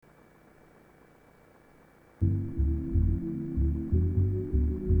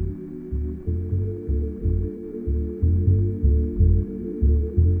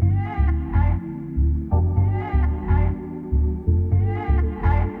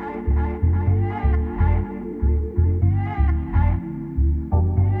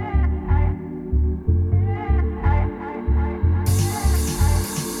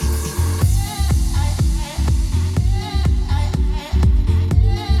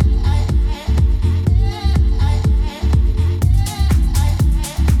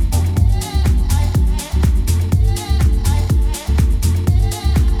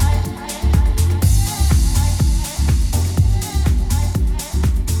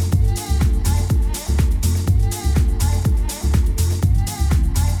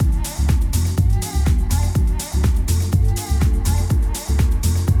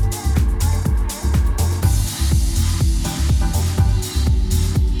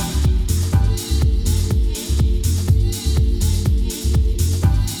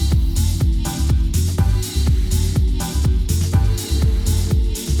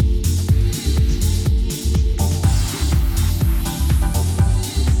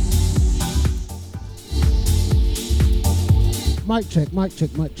mic check, mic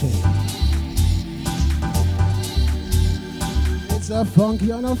check, mic check. It's a funky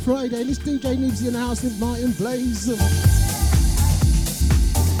on a Friday. This DJ Nibbsy in the house with Martin Blaize.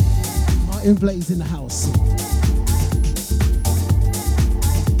 Martin Blaize in the house.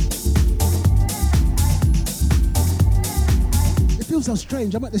 It feels so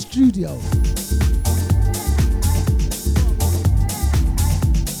strange. I'm at the studio.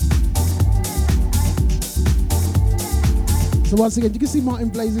 So once again, you can see Martin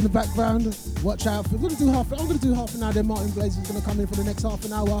Blaize in the background. Watch out. I'm going to do half an hour, then Martin Blaize is going to come in for the next half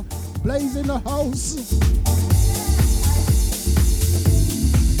an hour. Blaize in the house.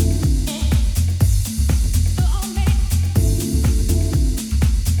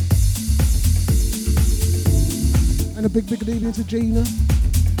 And a big good evening to Gina.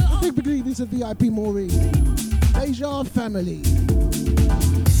 Big evening to VIP Maureen. Deja family.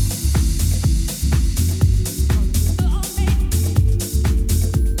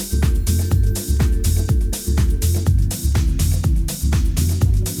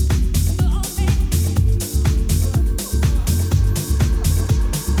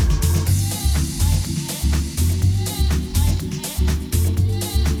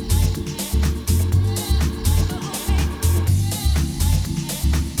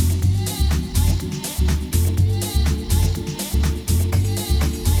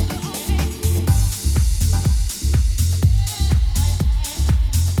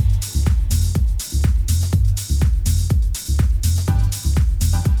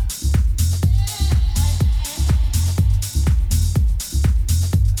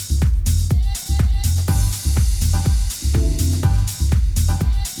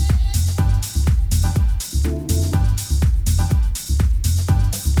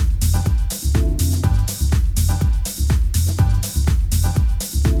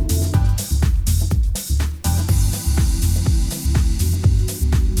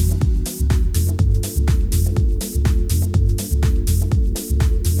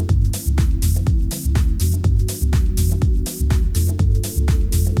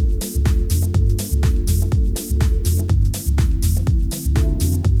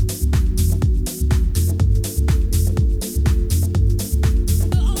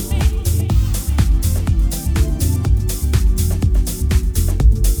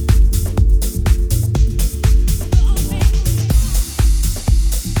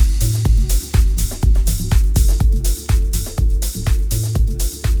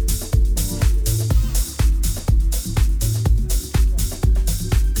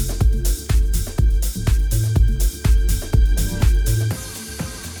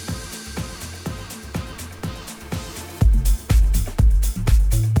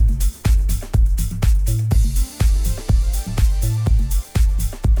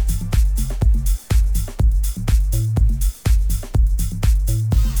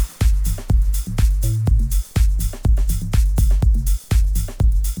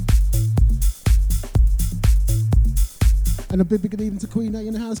 And a big good evening to Queen A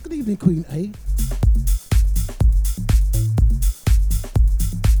in the house. Good evening, Queen A.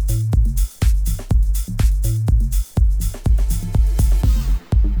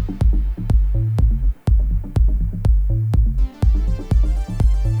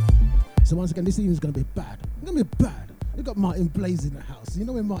 So once again, this evening's going to be bad. It's going to be bad. We've got Martin Blaize in the house. You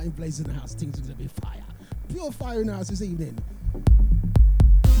know when Martin Blaize in the house, things are going to be fire. Pure fire in the house this evening.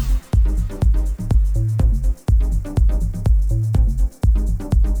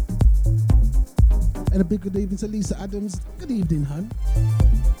 And a big good evening to Lisa Adams. Good evening, hun.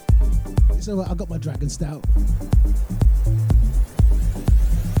 It's alright, I got my Dragon Stout.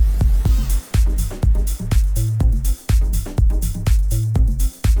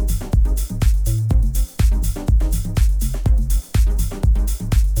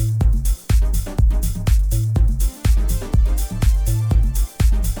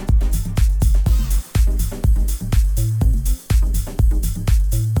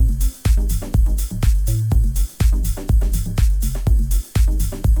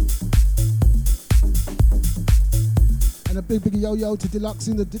 Big yo-yo to Deluxe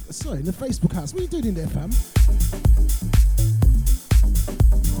in the Facebook house. What are you doing in there, fam?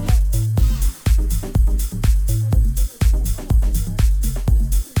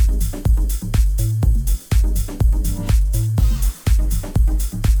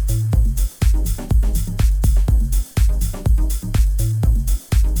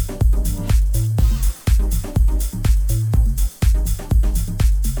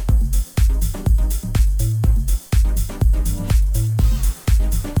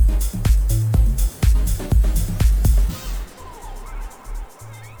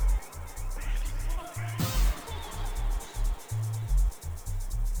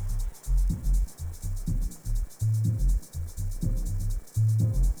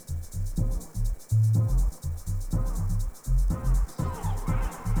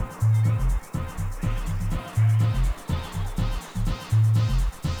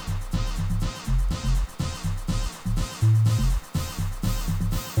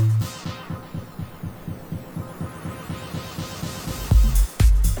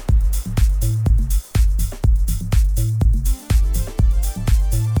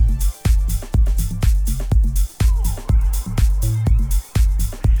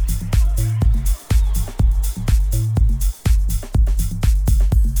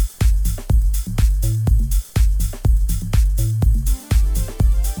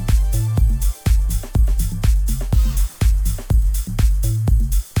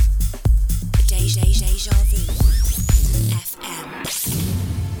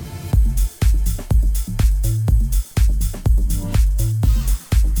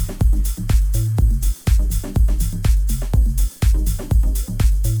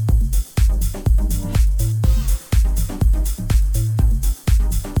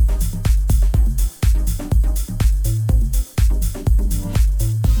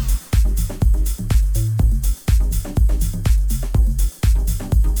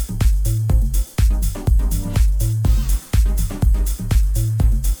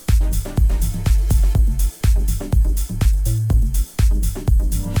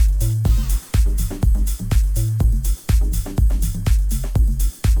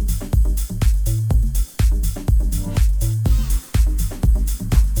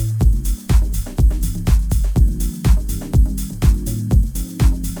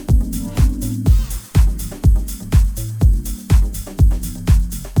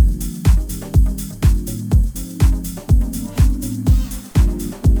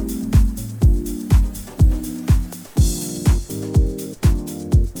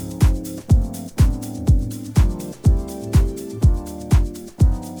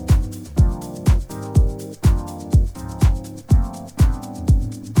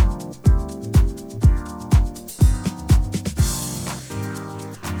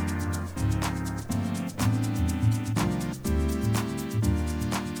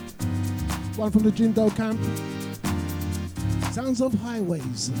 one from the Jindo camp. Sounds of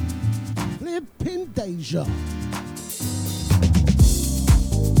Highways. Flipping Deja.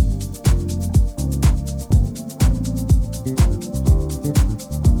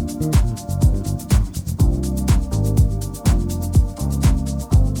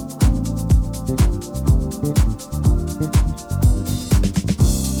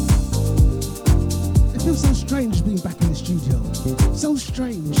 So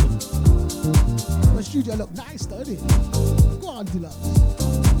strange. My studio look nice, don't it? Go on, Deluxe.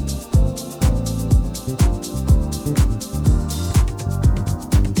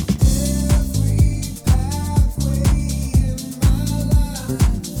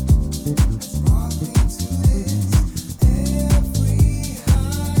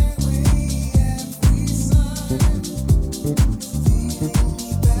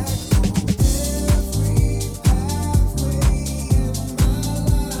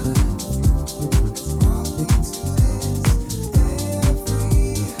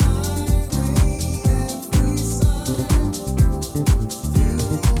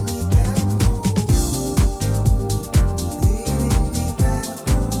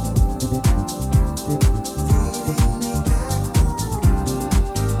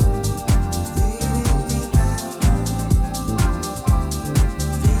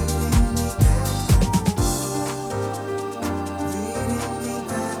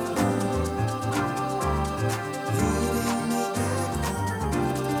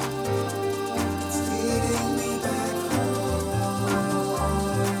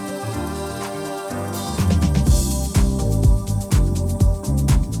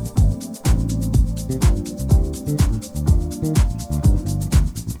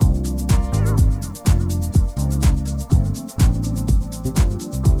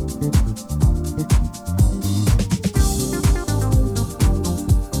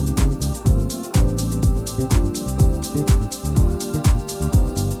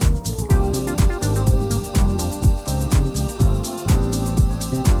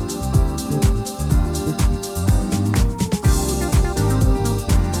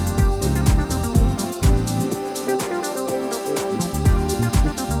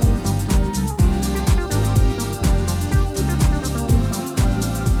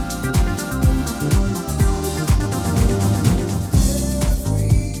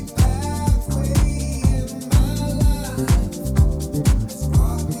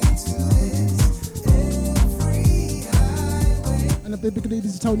 Big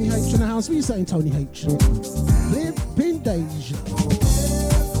ladies, Tony H in the house. What are you saying, Tony H? Live in Deja.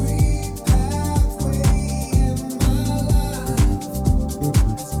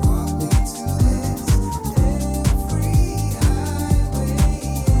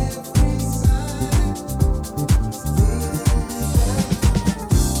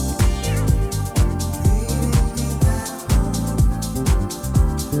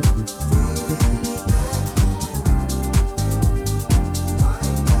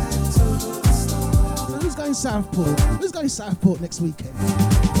 Southport. Who's going to Southport next weekend?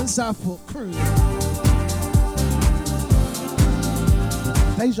 The Southport crew.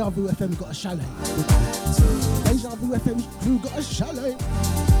 Deja Vu FM got a chalet. Deja Vu FM crew got a chalet.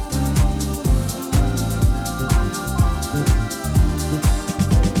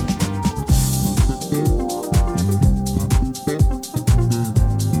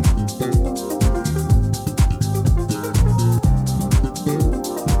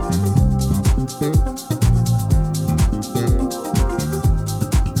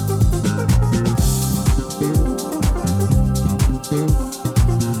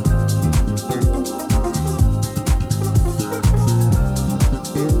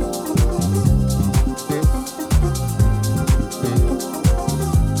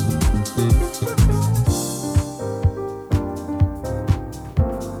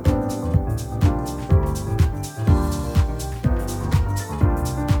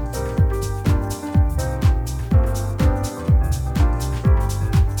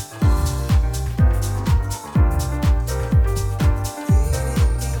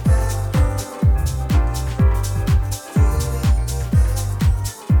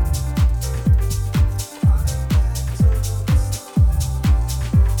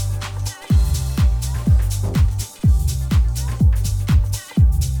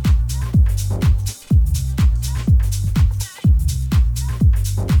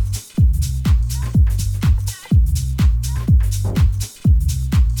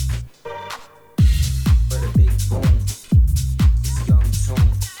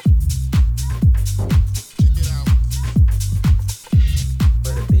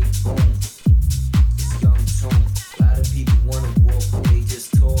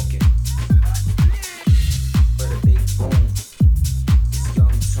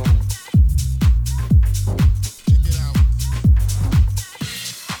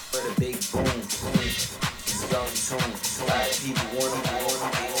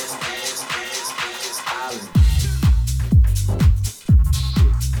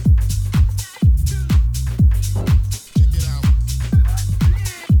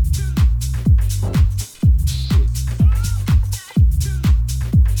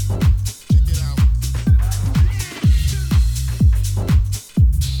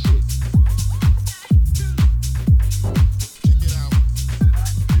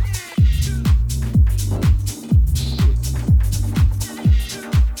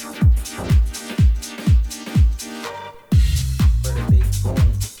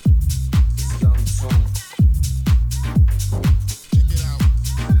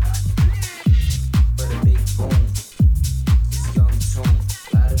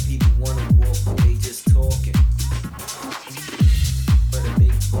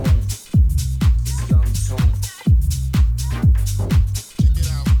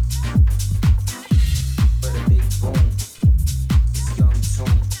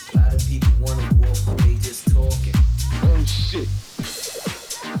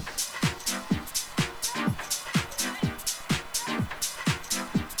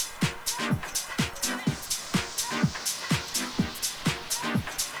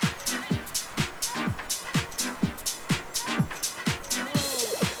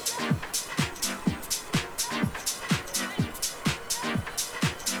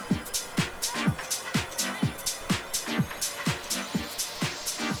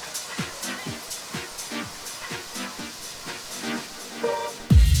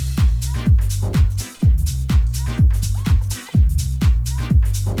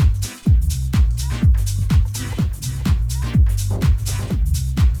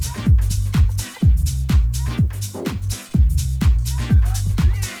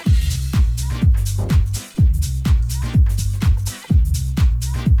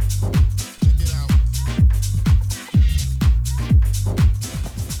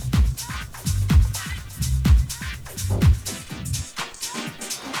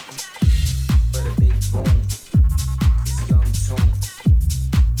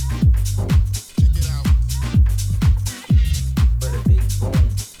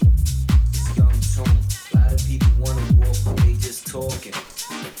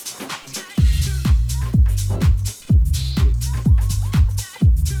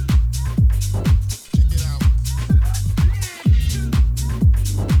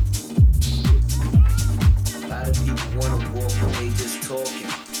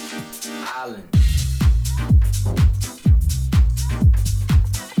 Island.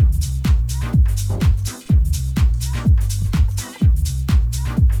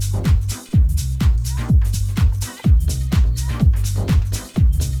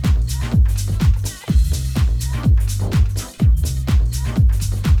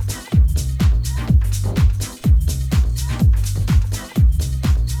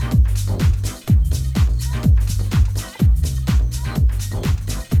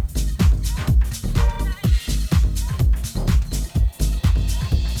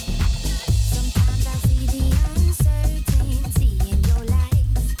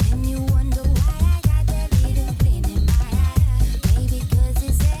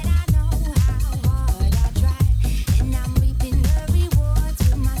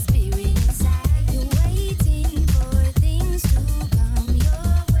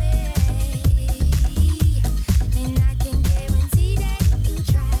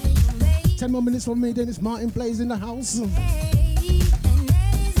 More minutes from me, then it's Martin Blaize in the house. And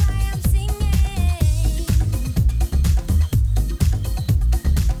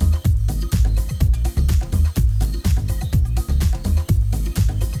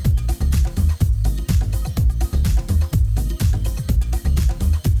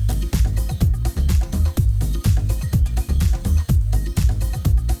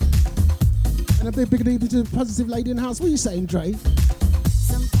a big evening to the positive lady in the house. What are you saying, Dre?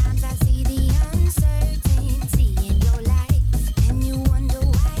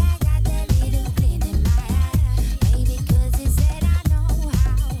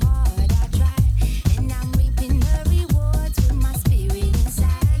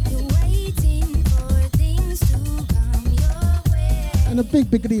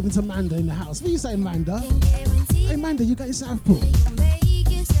 Big good evening to Manda in the house. What are you saying, Manda? Hey, Manda, you got your Southport. You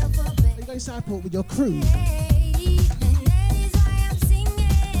got your Southport with your crew.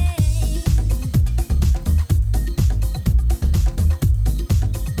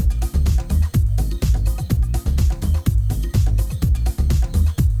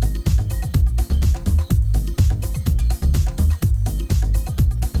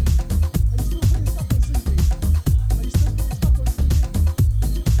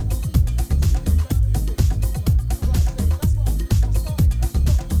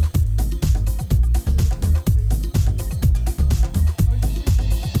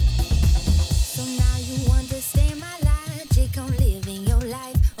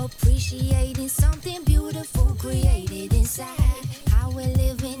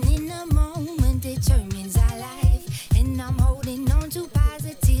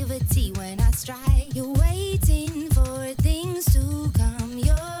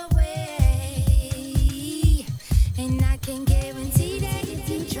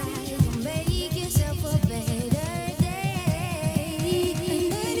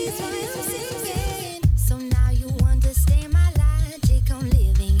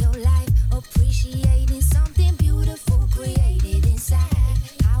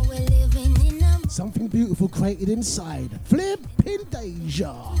 Created inside. Flipping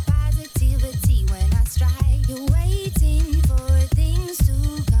Deja. Positivity when I strike. You're waiting for things to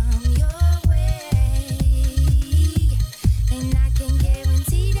come your way. And I can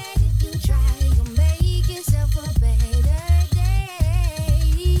guarantee that if you try, you'll make yourself a better day.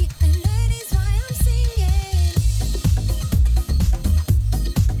 And that is why I'm singing.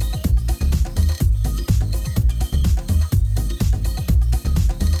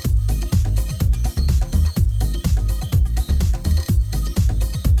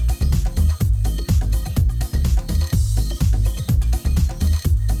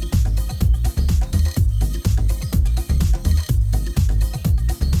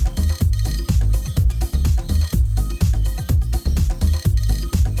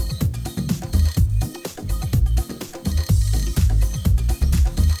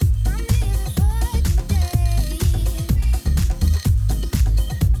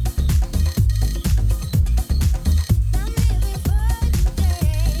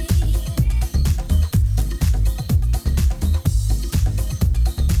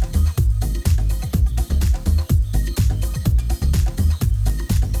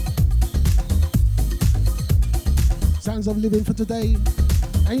 Sounds of living for today,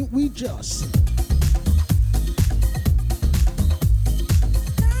 ain't we just?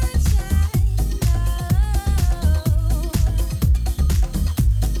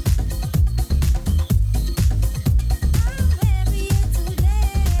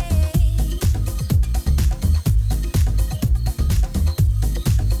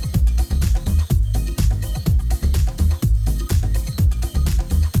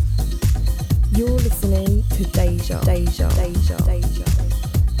 You're listening to Deja.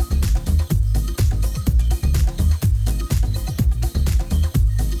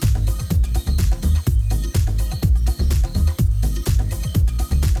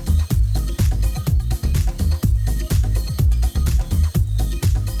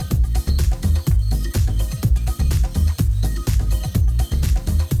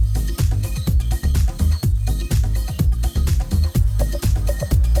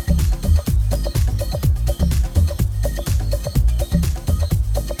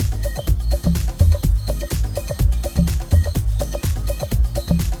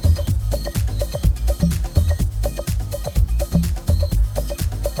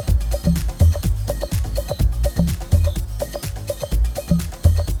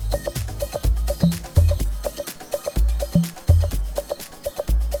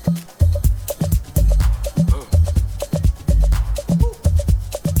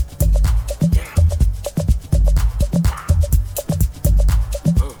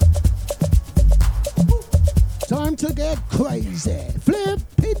 to get crazy.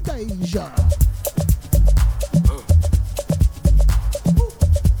 Flipping Deja.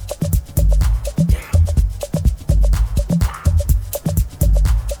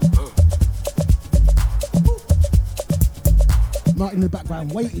 Martin in the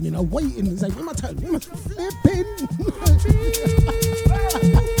background waiting, you know, waiting. He's like, my turn, my flipping.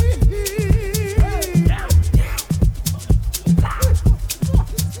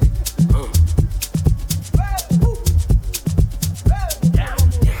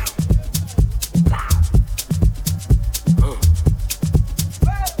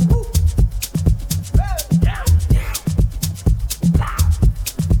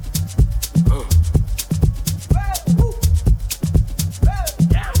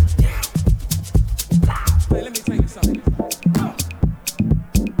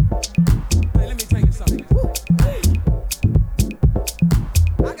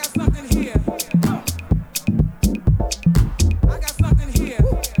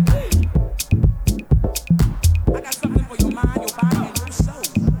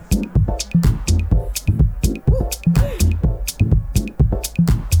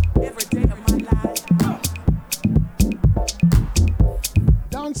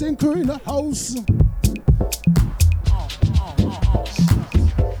 Crew in the house.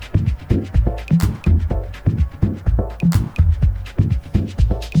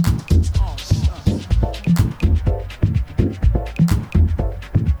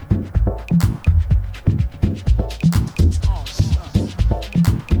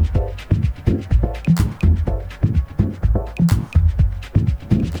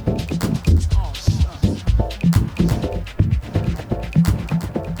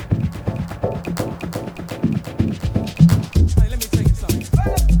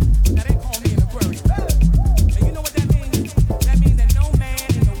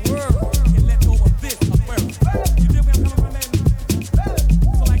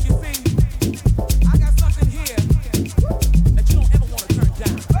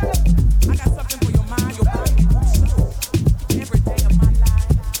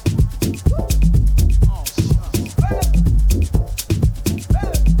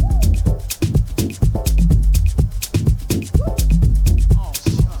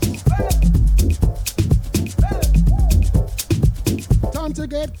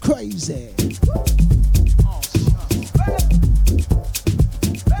 Crazy.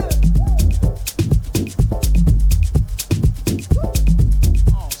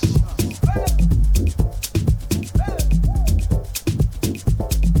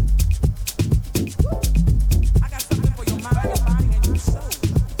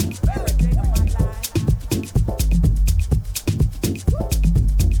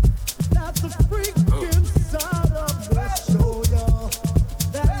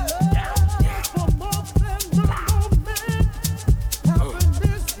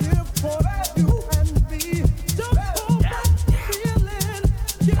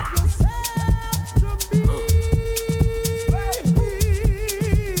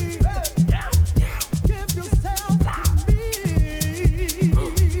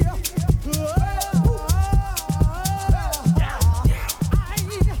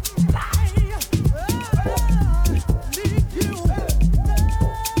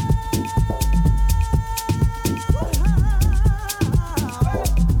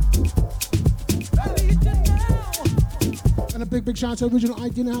 Big shout out to Original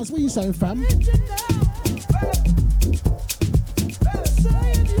ID in the house. What are you saying, fam?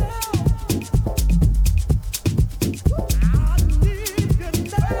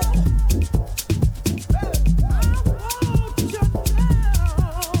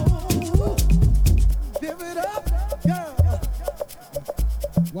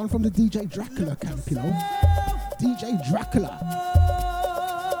 One from the DJ Dracula camp, you know. DJ Dracula.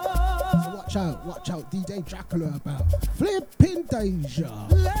 So watch out, DJ Dracula about flipping Deja.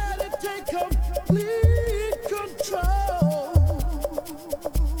 Let it take complete control.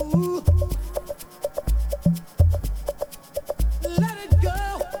 Let it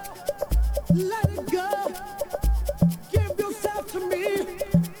go. Let it go. Give yourself to me.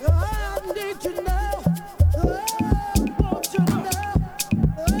 I need to know. I want you to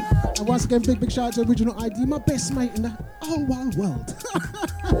know. And once again, big shout out to Original ID, my best mate in the whole wide world.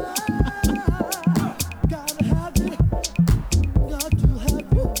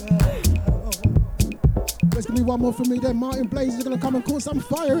 One more for me then. Martin Blaize is going to come and cause some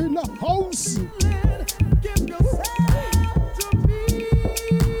fire in the house. Give yourself to me.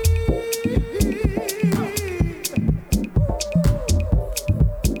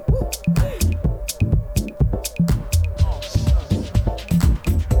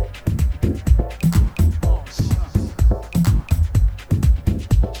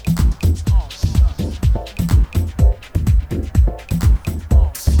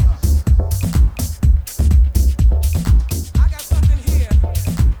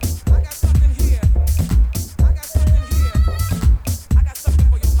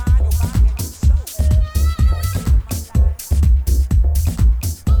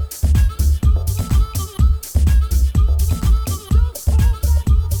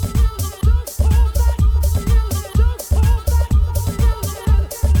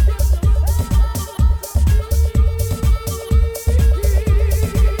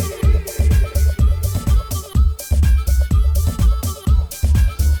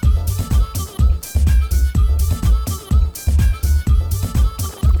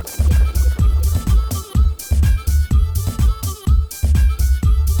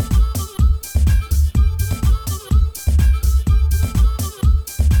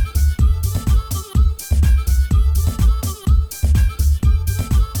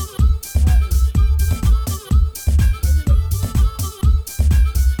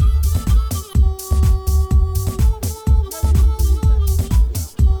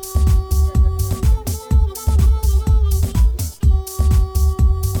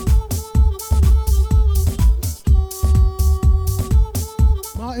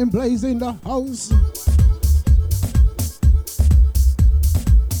 Blaize in the house.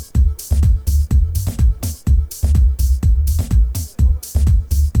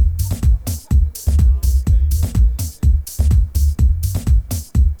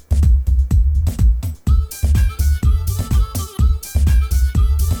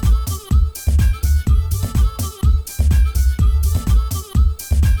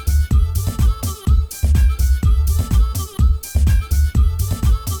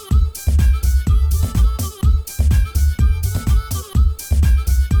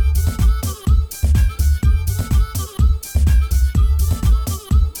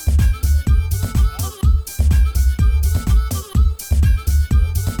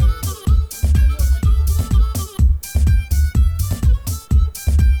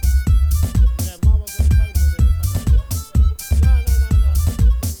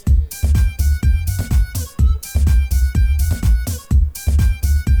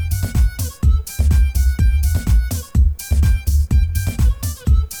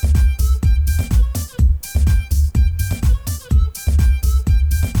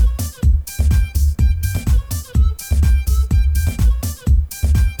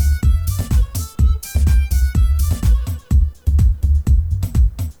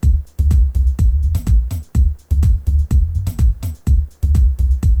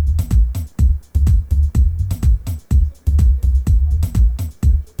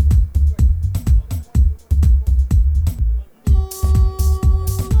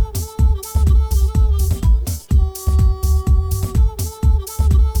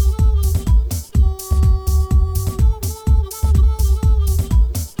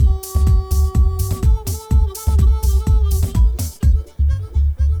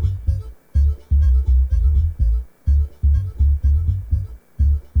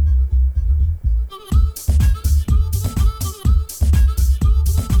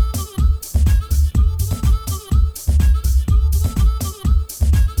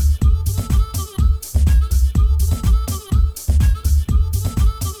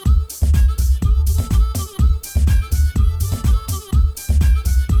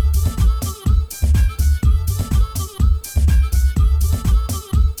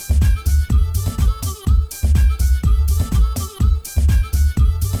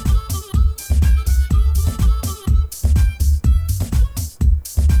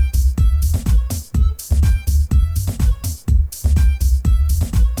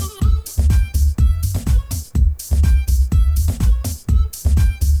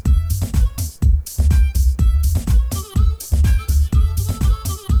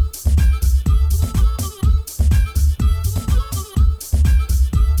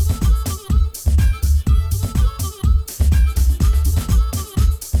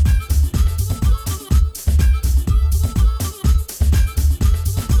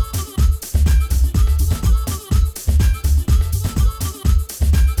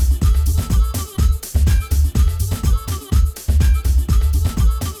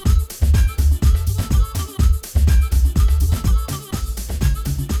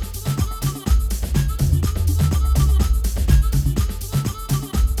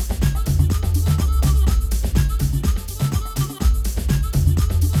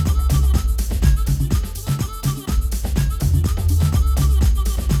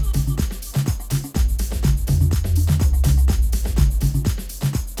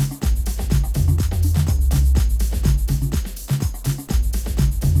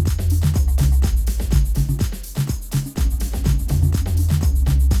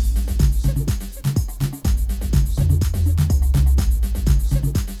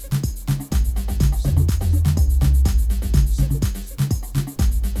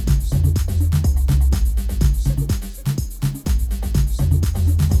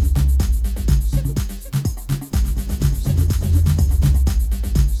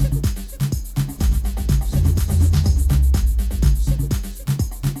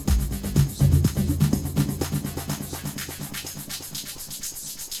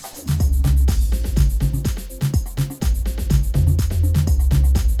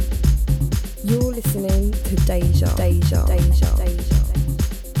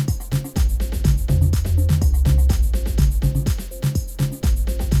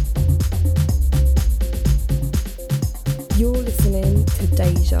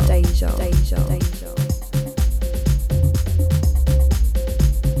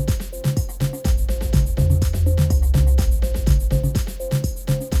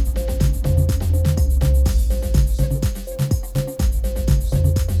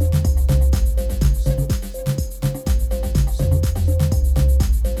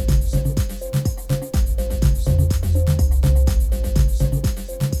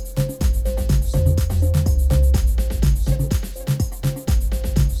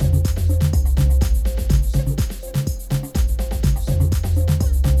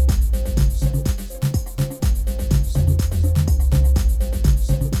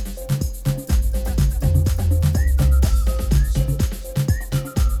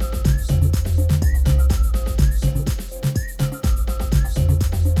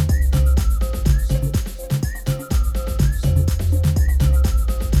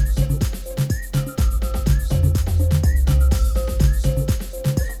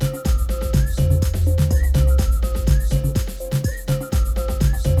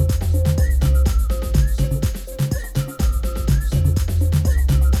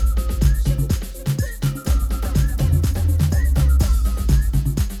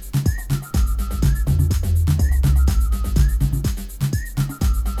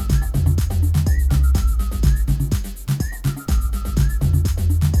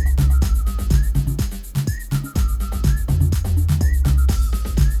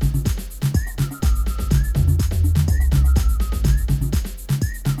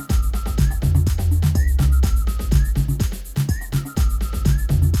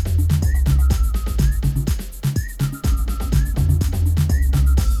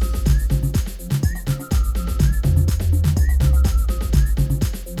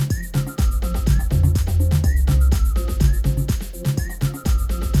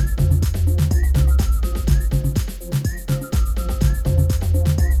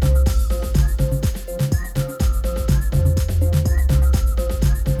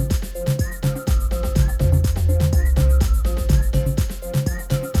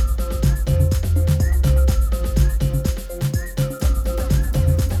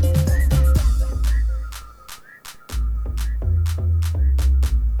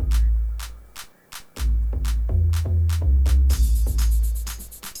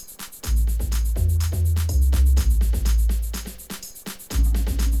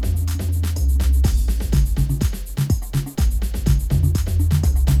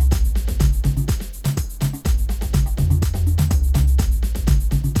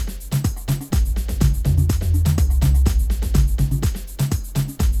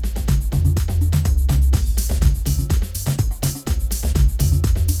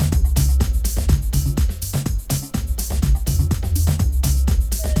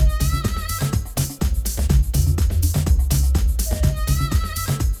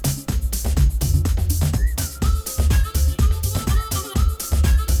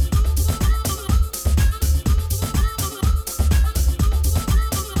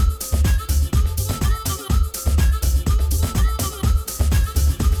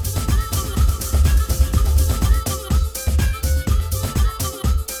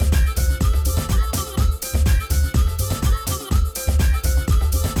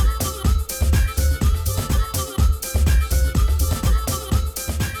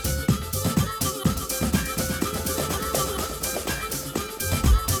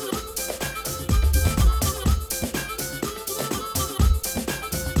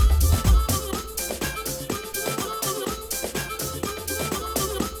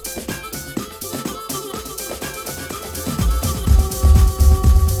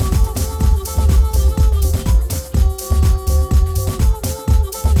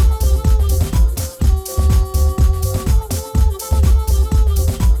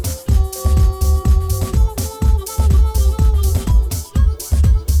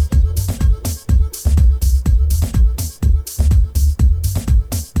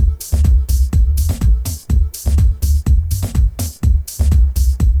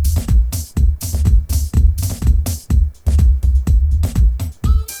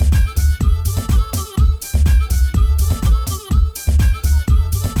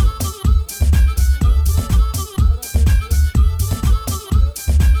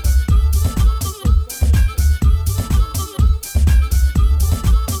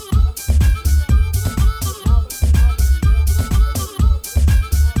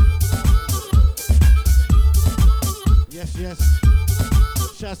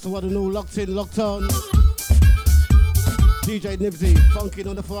 Shouts to one and all, locked in, locked on. DJ Nibbsy, funkin'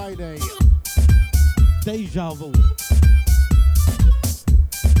 on a Friday. Deja vu.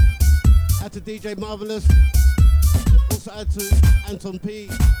 Add to DJ Marvelous. Also add to Anton P.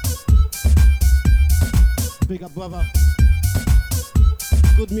 Big up, brother.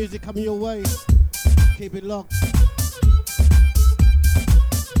 Good music coming your way. Keep it locked.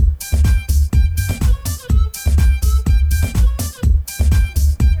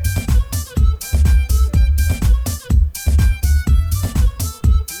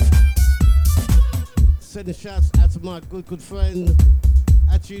 Sending shouts out to my good friend.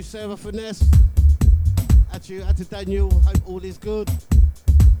 At you, Sarah Finesse. At you, at to Daniel. Hope all is good.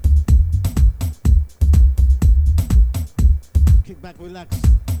 Kick back, relax.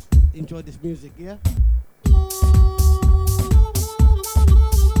 Enjoy this music, yeah?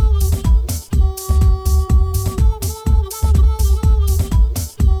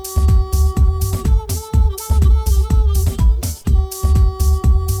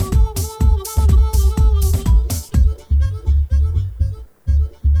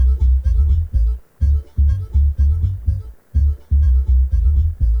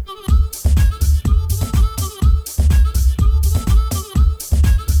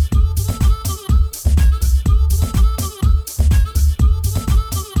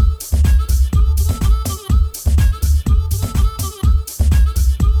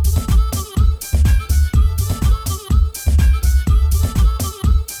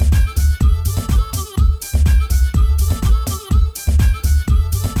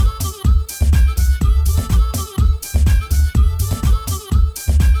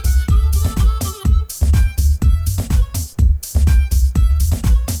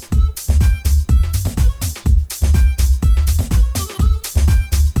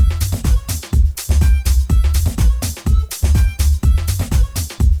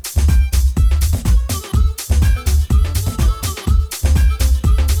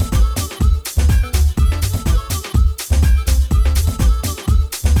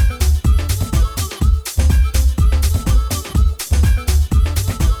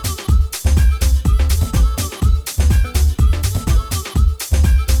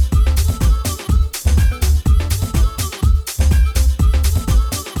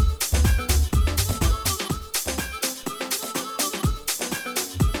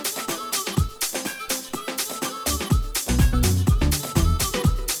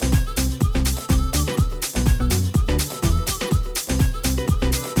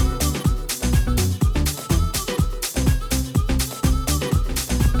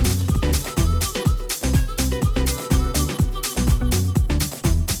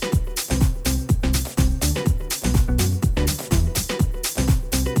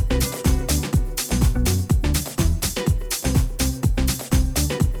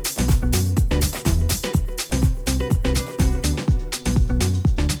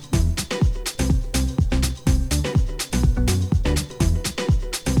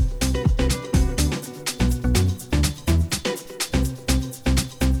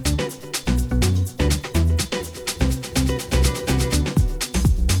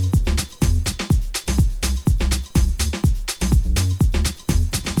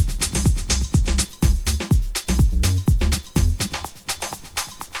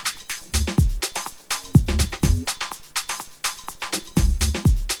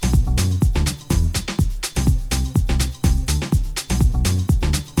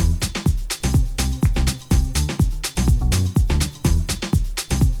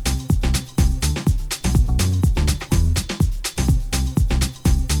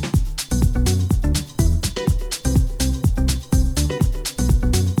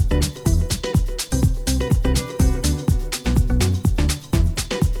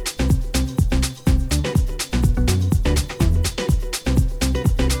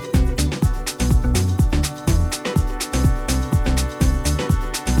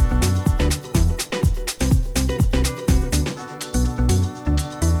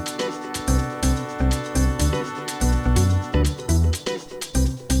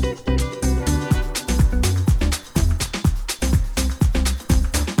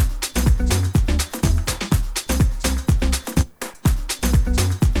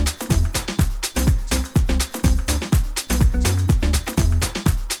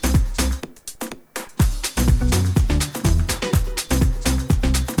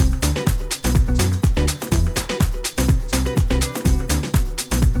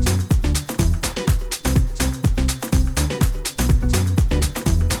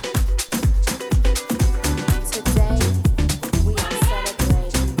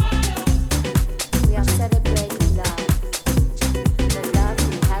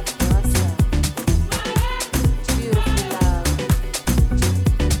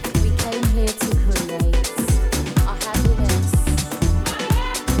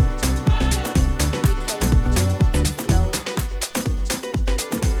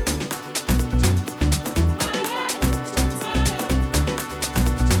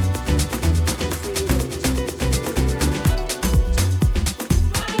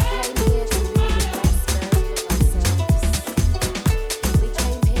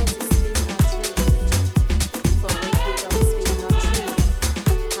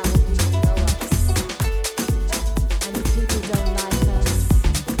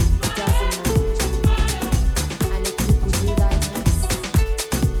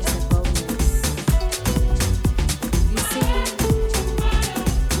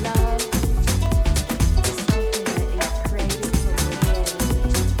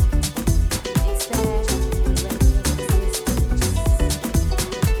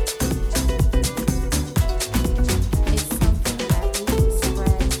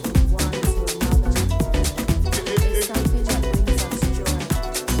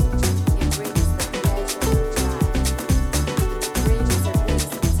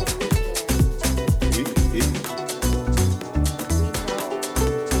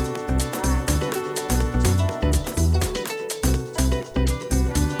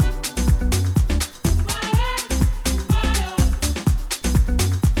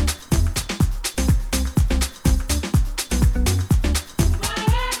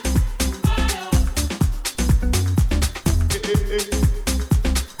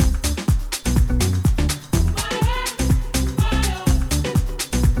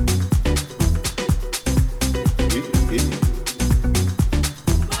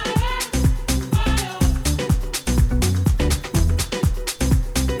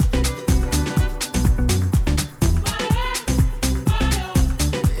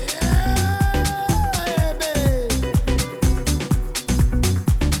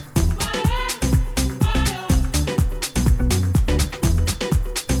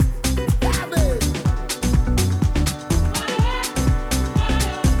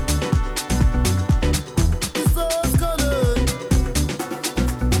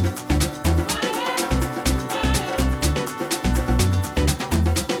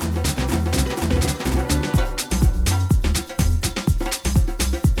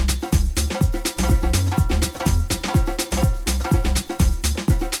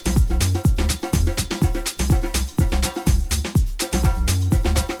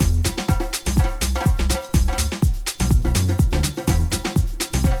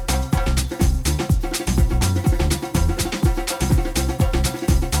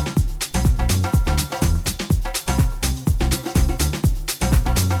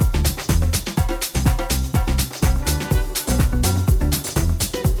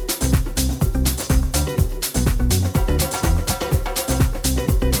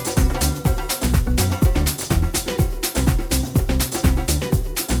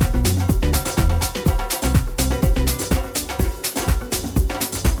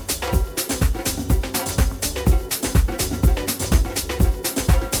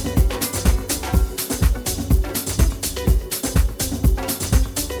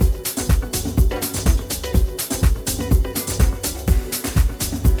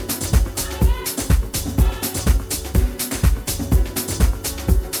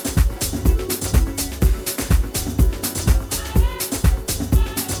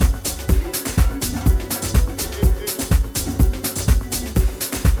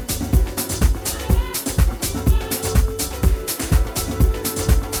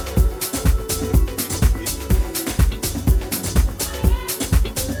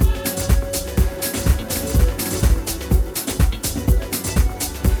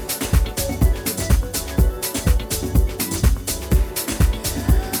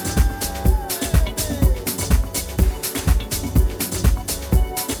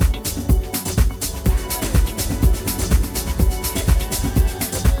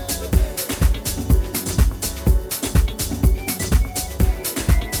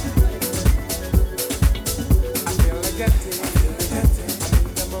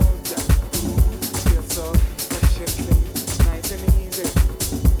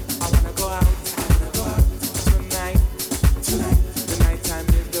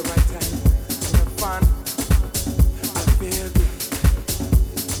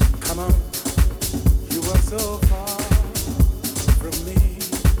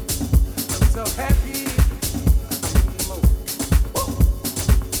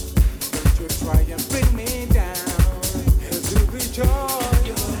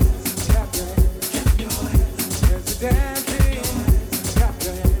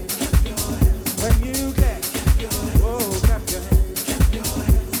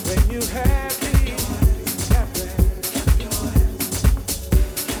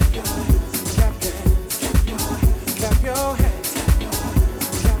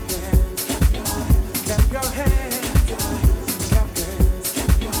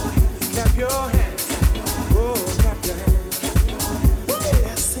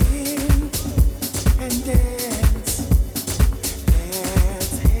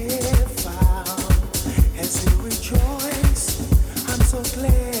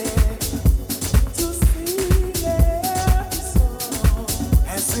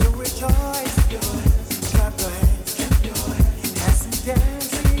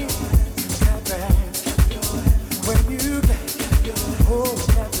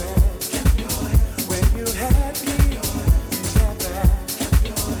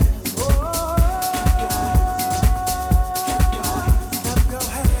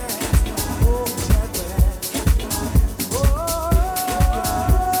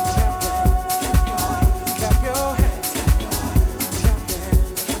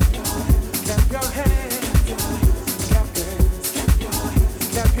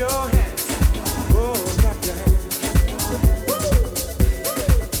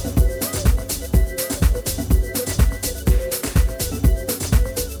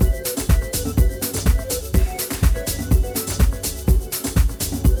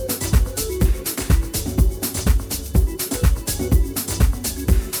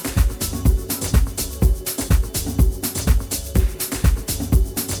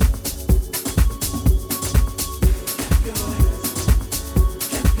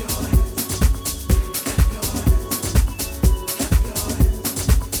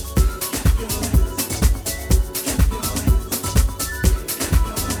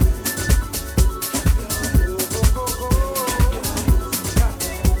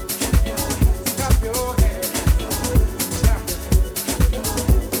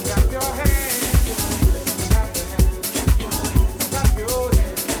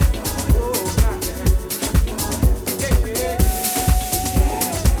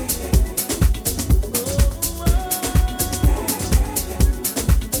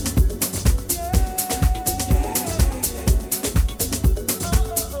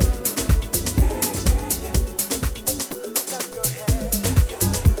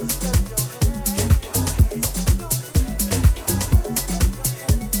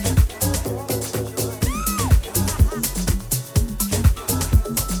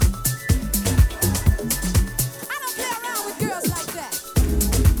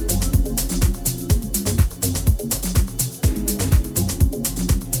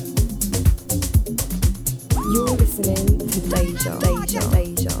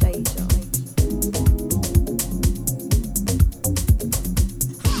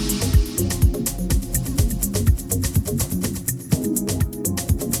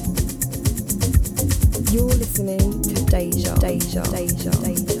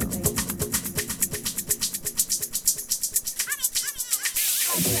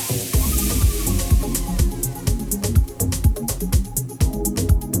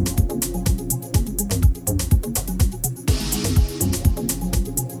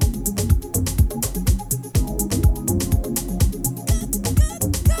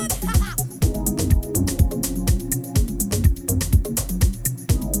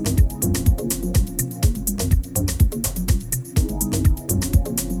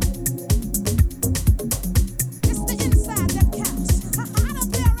 It's the inside that counts. I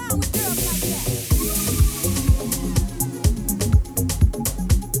don't play around with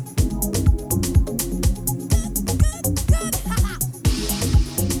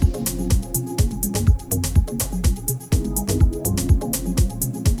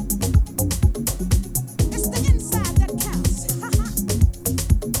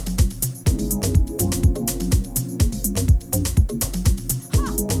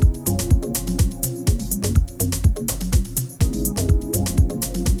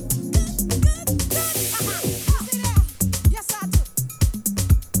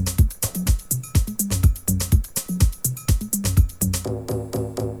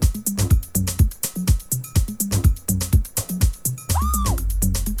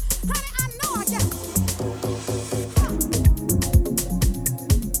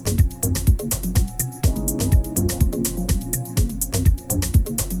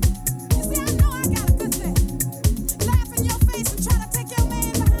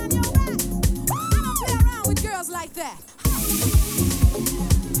like that.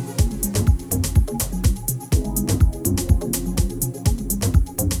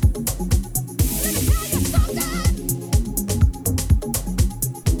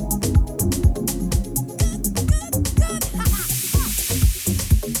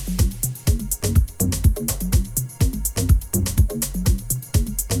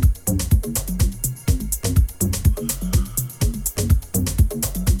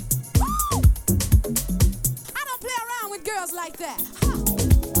 Like that.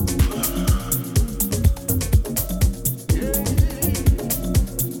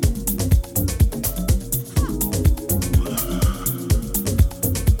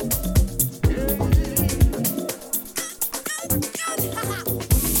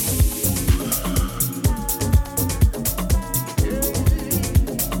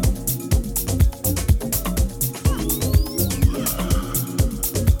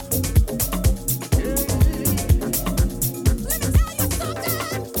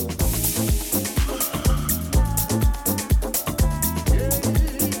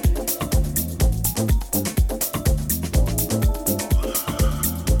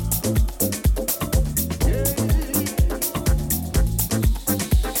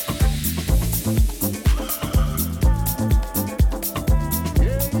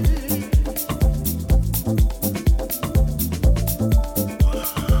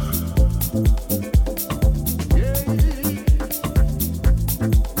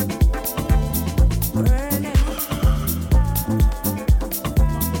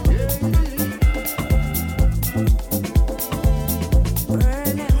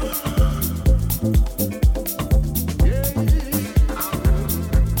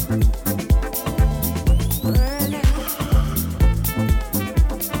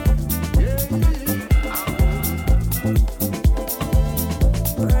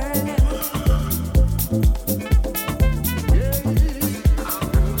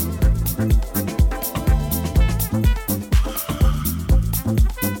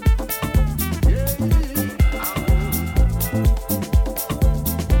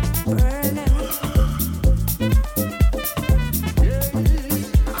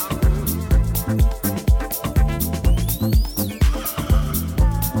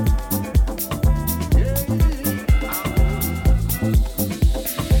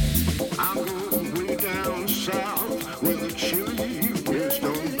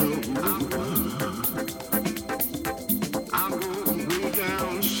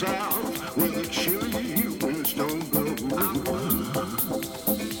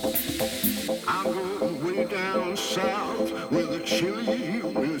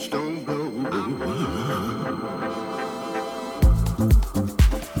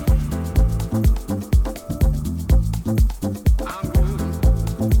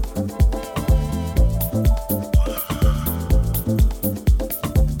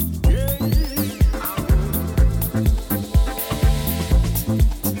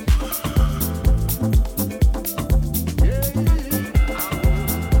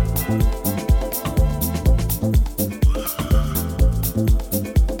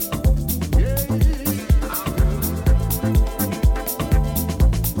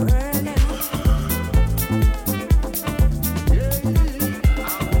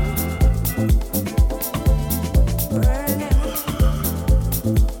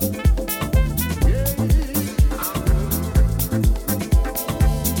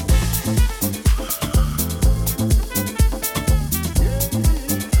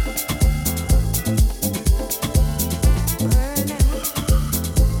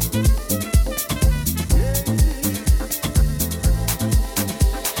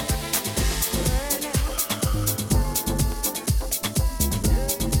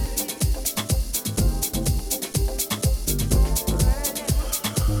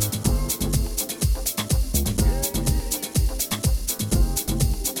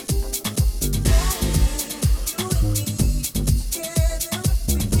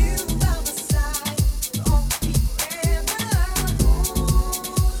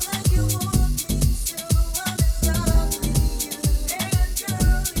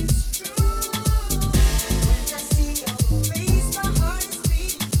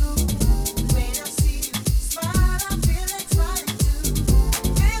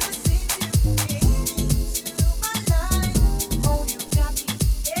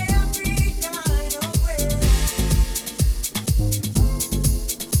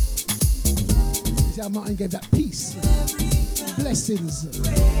 Martin gave that peace, blessings.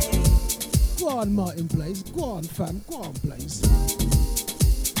 Go on, Martin Blaize. Go on, fam. Go on, Blaize.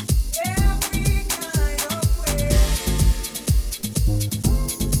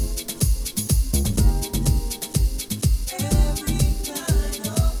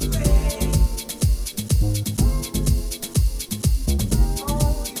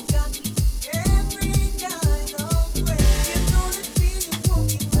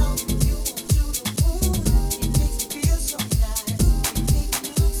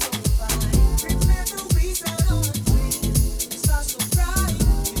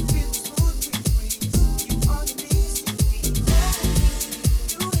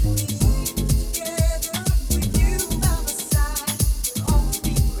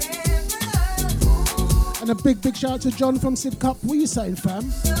 And a big shout out to John from Sid Cup. What are you saying, fam?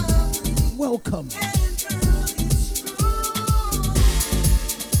 Welcome.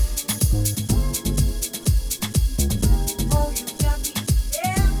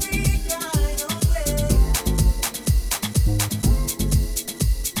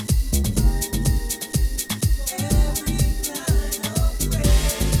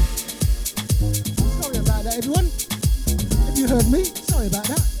 Sorry about that, everyone. If you heard me, sorry about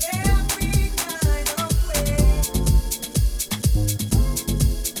that.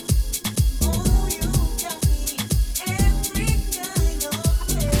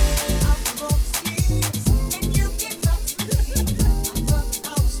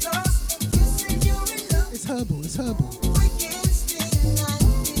 It's herbal.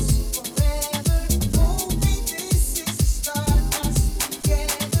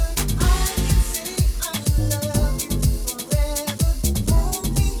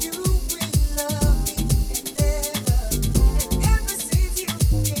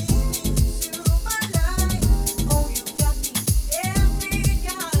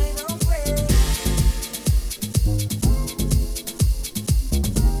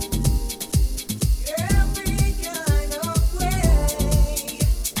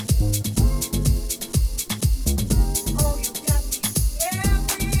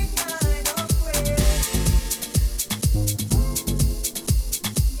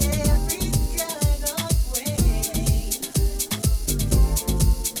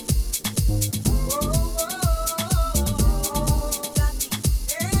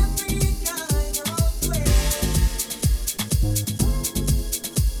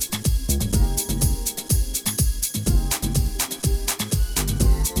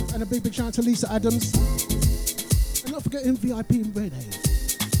 Big shout out to Lisa Adams. And not forgetting VIP in Red Hay.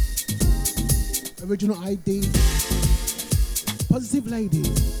 Original ID. Positive Lady.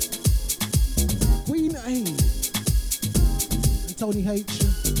 Queen A. And Tony H.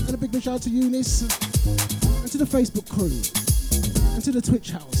 And a big shout out to Eunice. And to the Facebook crew. And to the Twitch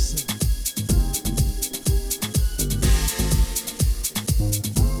house.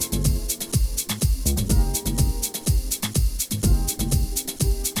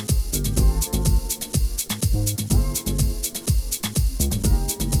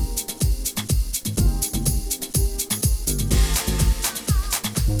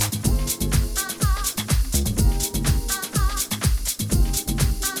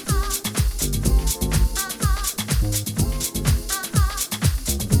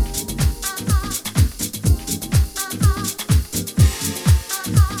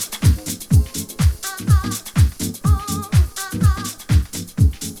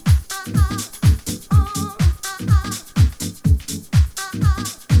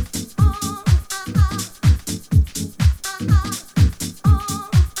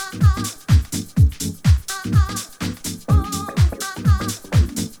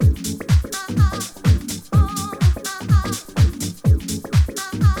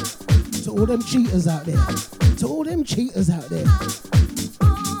 All them cheaters out there. To all them cheaters out there.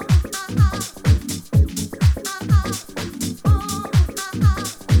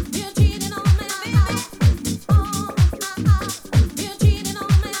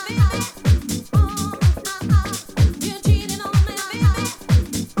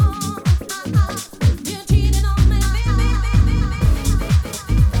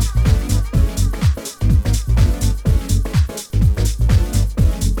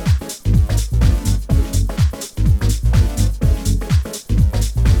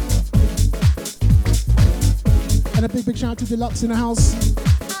 Big shout out to Deluxe in the house.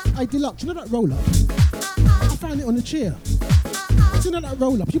 Hey Deluxe, you know that roll up? I found it on the chair. You know that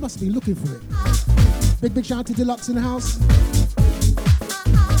roll up? You must be looking for it. Big shout out to Deluxe in the house.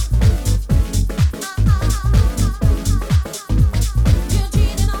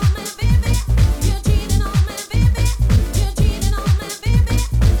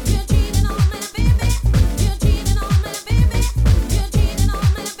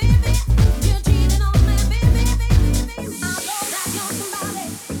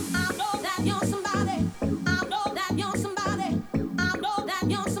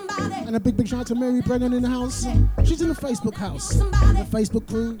 And a big shout out to Mary Brennan in the house. She's in the Facebook house. The Facebook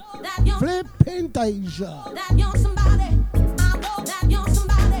crew. Flipping Deja.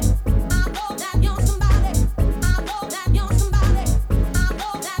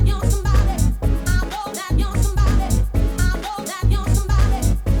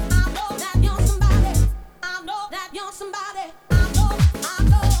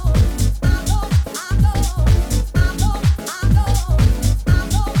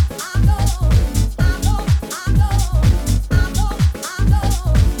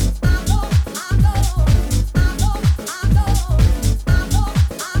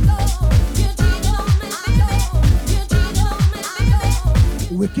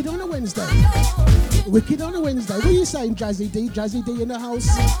 Wicked on a Wednesday. Wicked on a Wednesday. What are you saying, Jazzy D? Jazzy D in the house.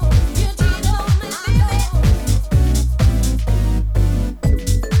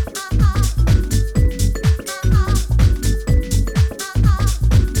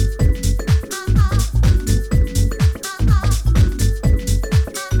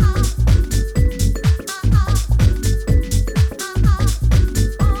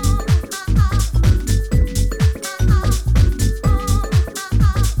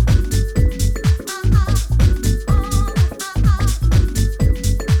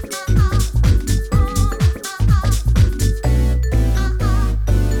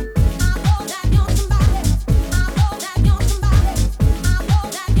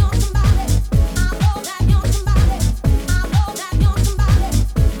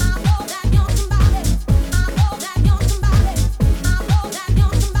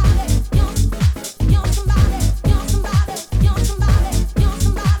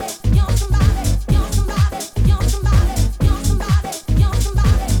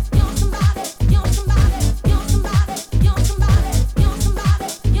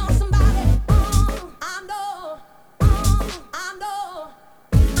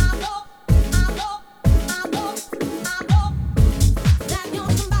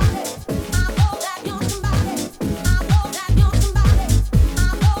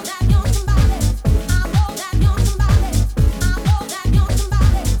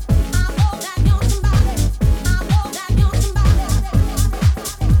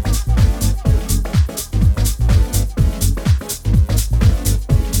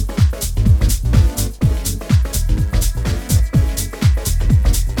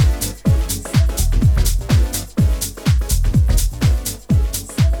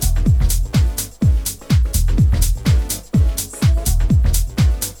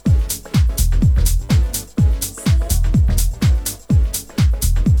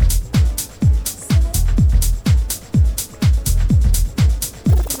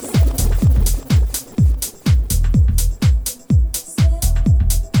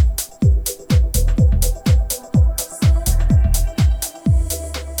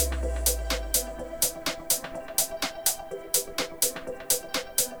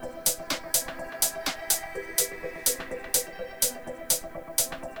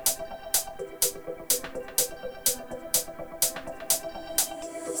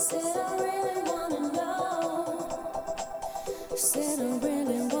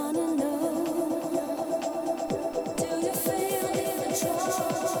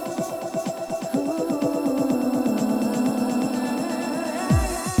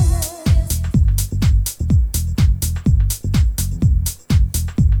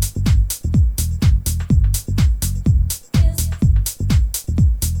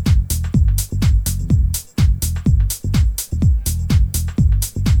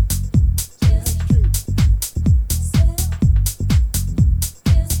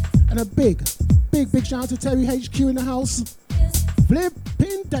 Big shout out to Terry HQ in the house.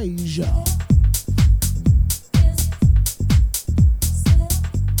 Flipping Deja.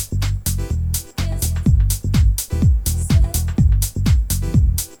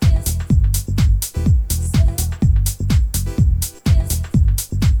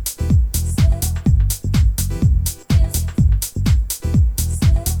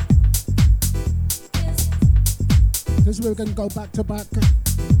 This is where we're going to go back to back.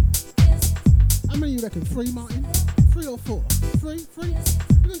 How many you reckon? 3, Martin? 3 or 4? 3? 3? We're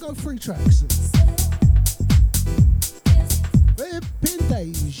going to go 3 tracks. Flipping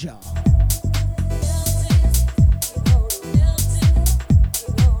Deja.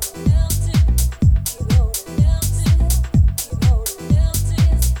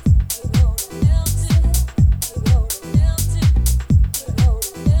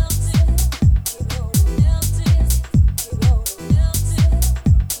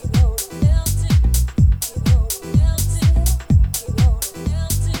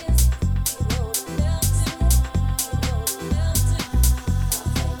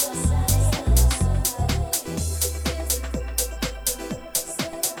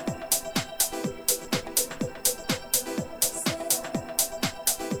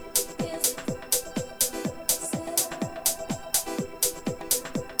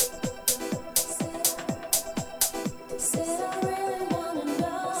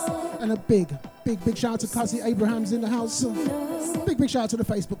 And a big shout out to Cuzzy Abraham's in the house. Big shout out to the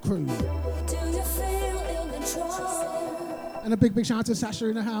Facebook crew. And a big shout out to Sasha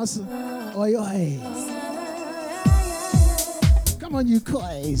in the house. Oi, oi. Come on, you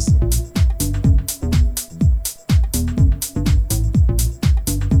guys.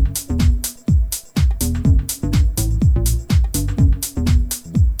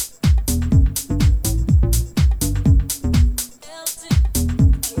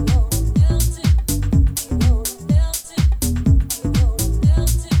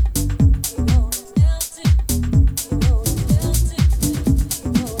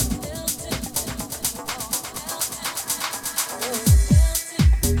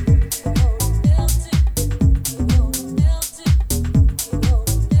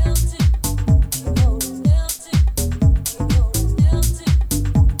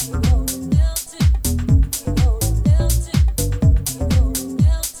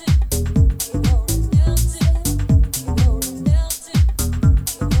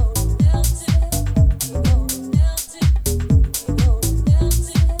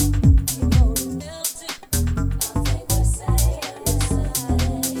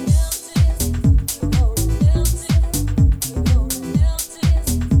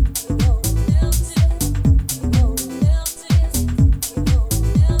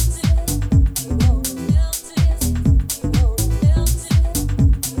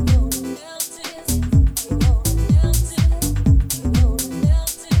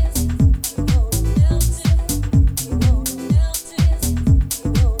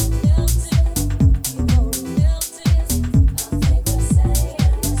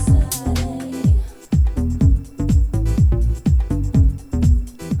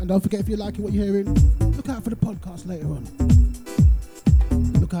 Don't forget, if you're liking what you're hearing, look out for the podcast later on.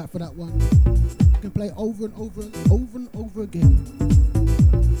 Look out for that one. You can play over and over and over and over again.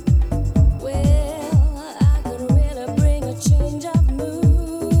 Well, I could really bring a change of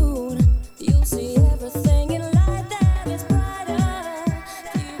mood. You'll see everything in light that is brighter.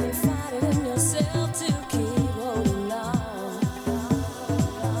 You can find it in yourself to keep holding on.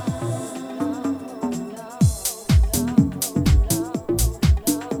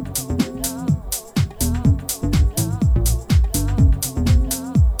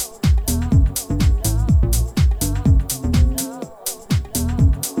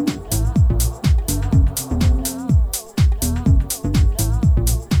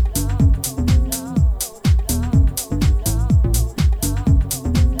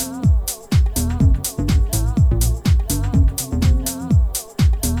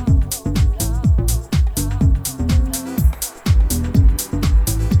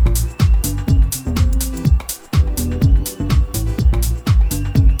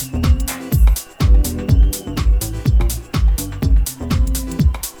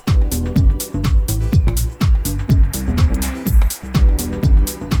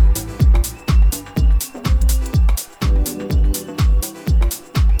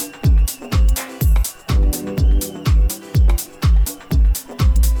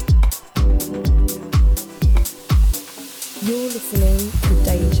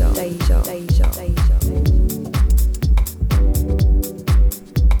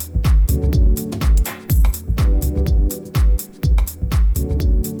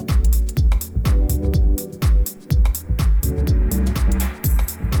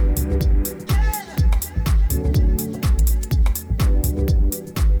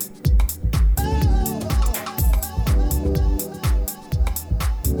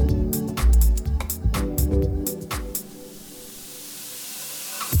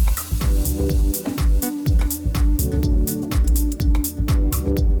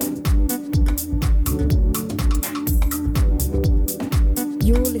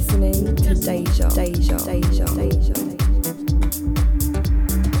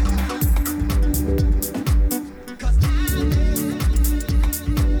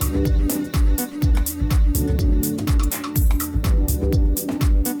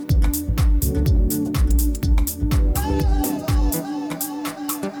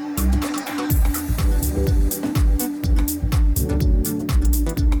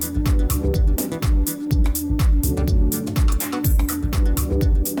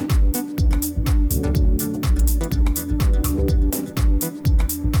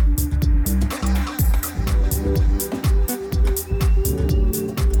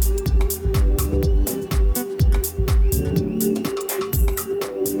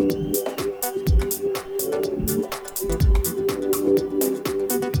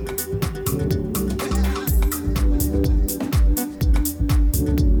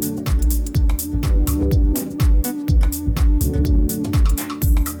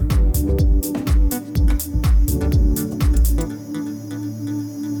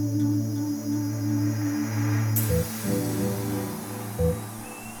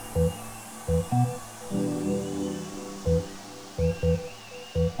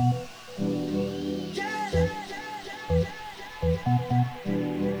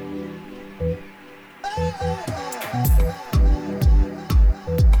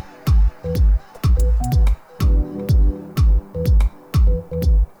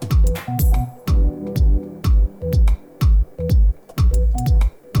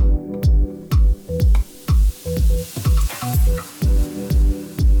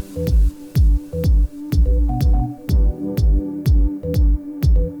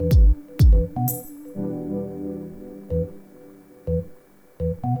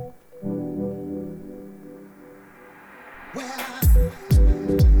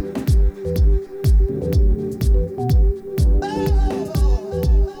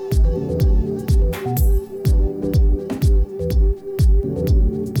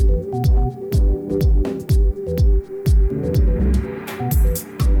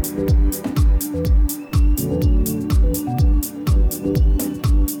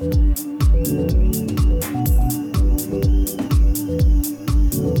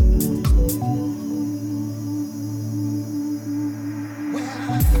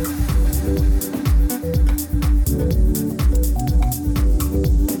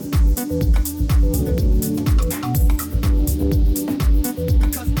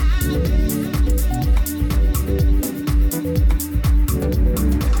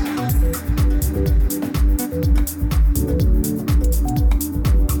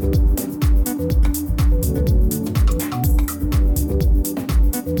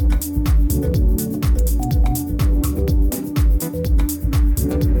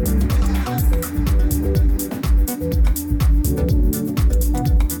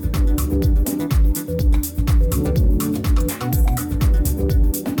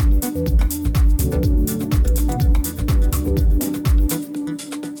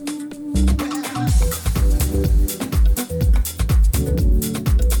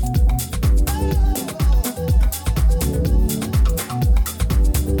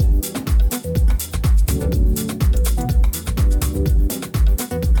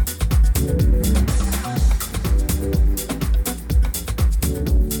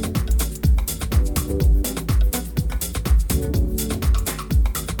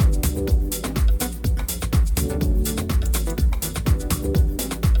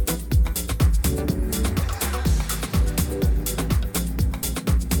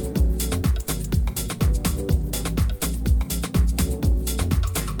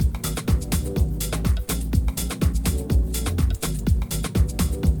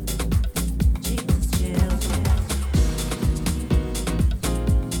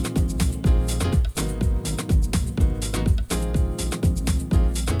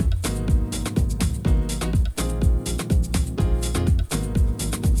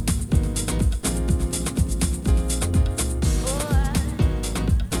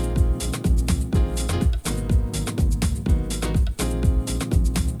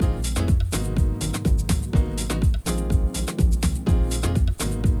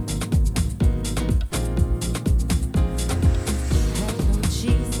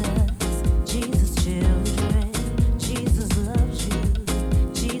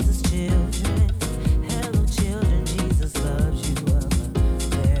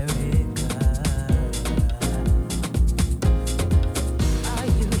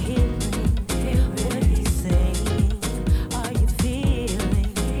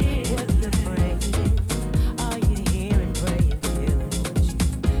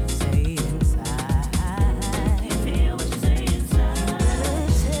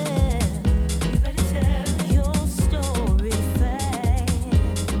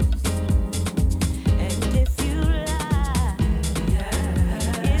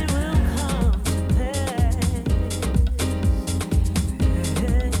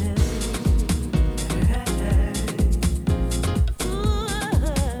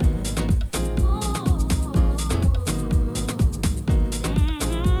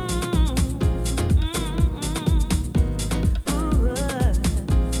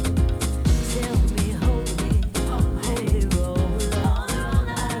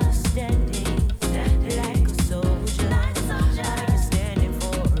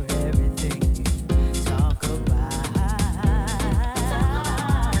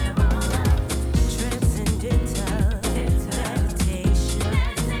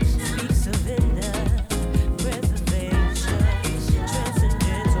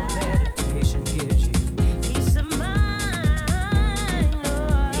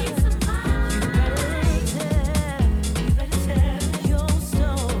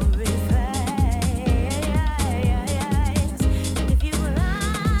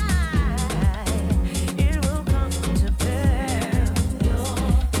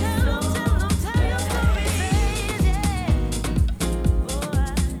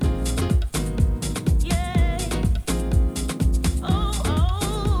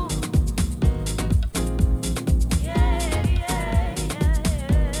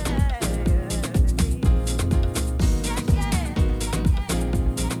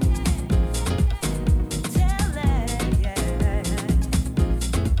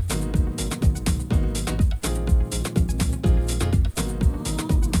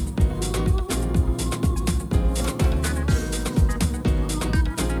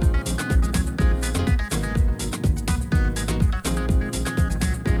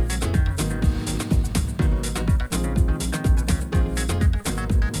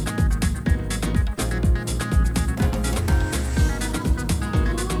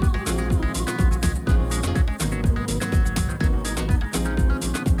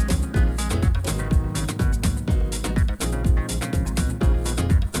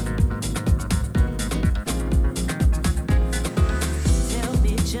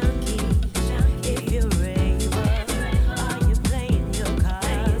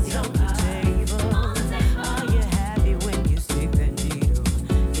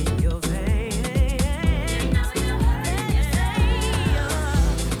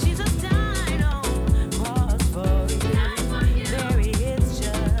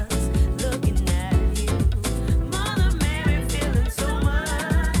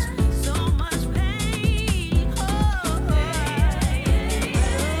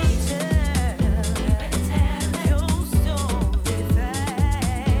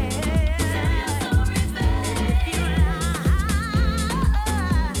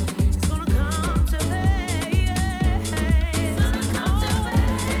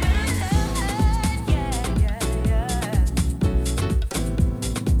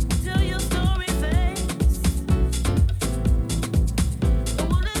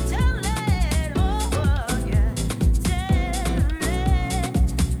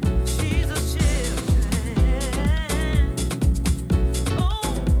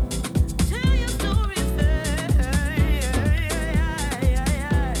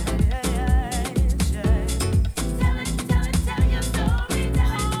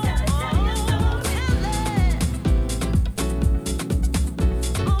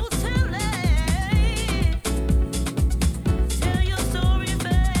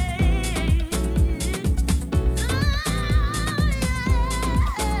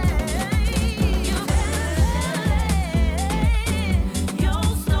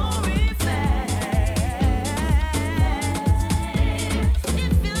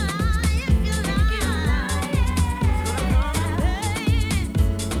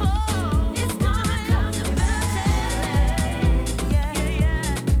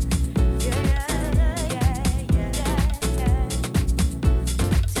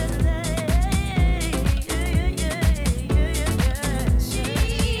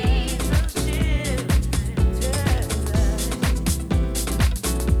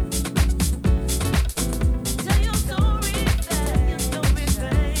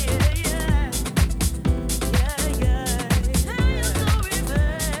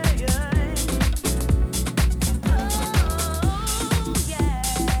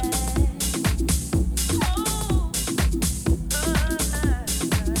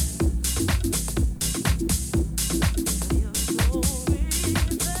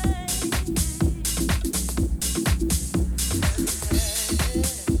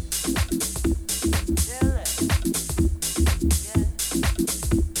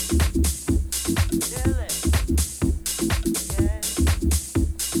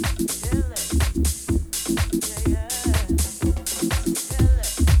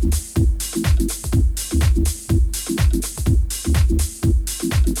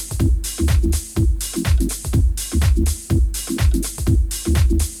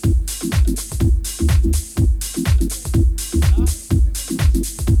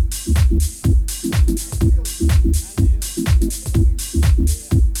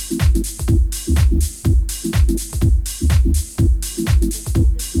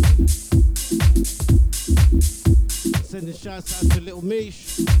 shouts out to Little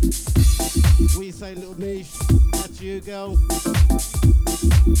Mish. We say Little Mish. That's you, girl.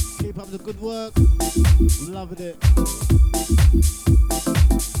 Keep up the good work. I'm loving it.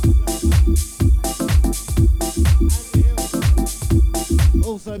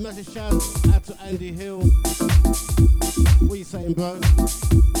 Also, massive shout out to Andy Hill. What you saying, bro?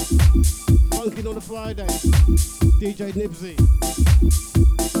 Funkin' on a Friday. DJ Nibbsy.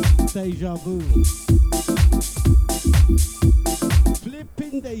 Deja Vu.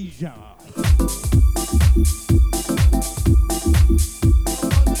 Flipping Deja.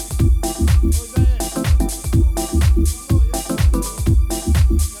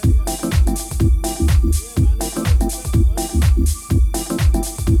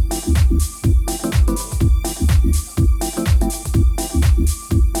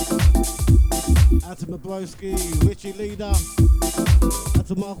 Out to Mabroski, Richie Leader. Out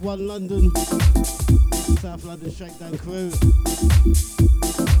to Mark 1 London. South London Shakedown crew.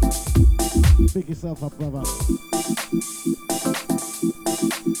 Big yourself up, brother.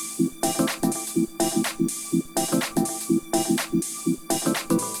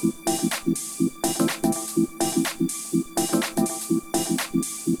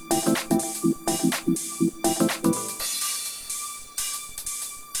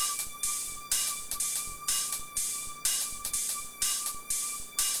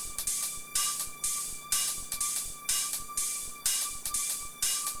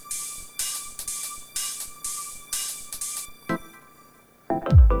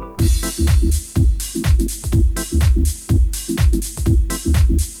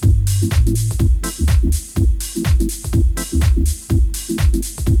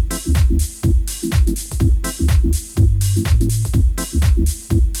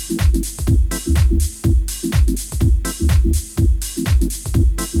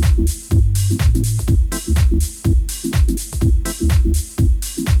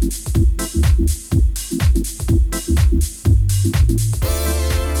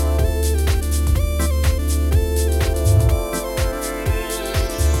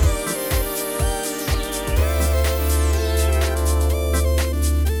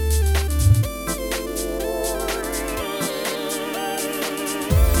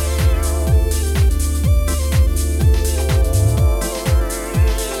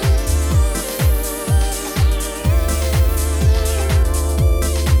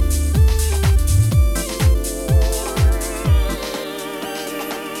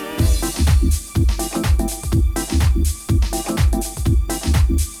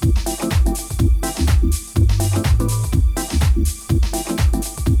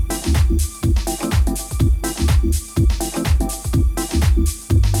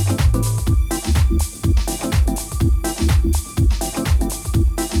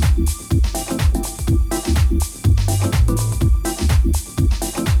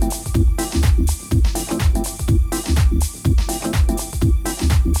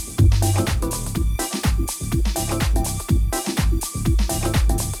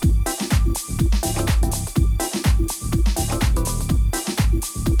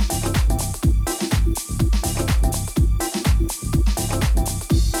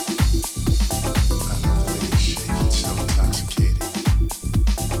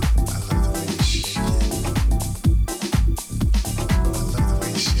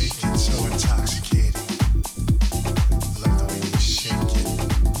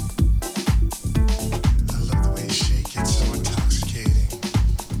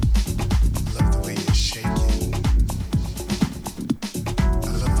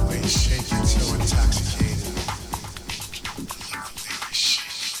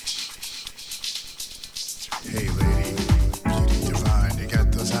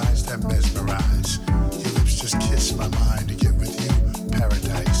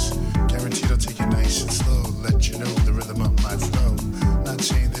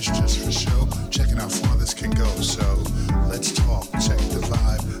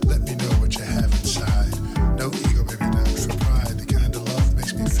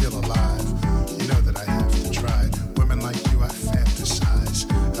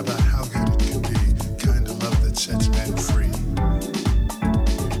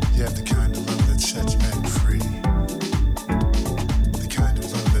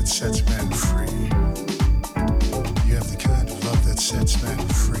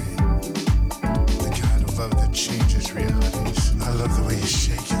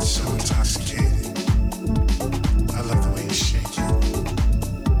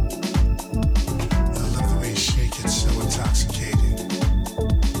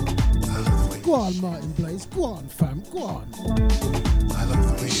 Go on, Martin Blaize. Go on, fam. Go on. I love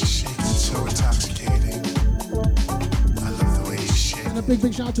the way she shakes, it's so intoxicating. I love the A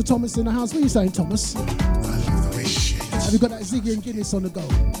big shout out to Thomas in the house. What are you saying, Thomas? I love the way she shakes. Have you got that Ziggy and Guinness on the go? I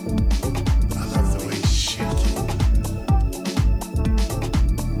love the way she shakes.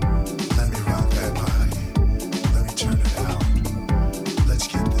 Let me rock that body. Let me turn it out. Let's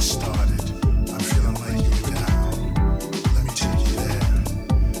get this started. I'm feeling like you were down. Let me take you there.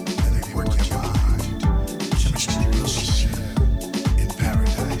 Let me work your mind. Chemistry will share in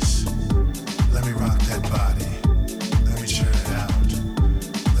paradise. Let me rock that body. Let me turn it out.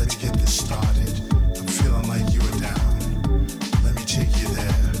 Let's get this started. I'm feeling like you were down. Let me take you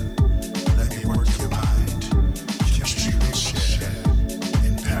there. Let me work your mind. Chemistry will share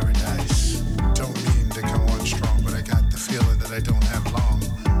in paradise. Don't mean to come on strong, but I got the feeling that I don't have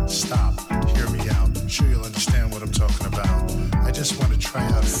long. Stop, hear me out. Sure you'll understand what I'm talking about. I just want to try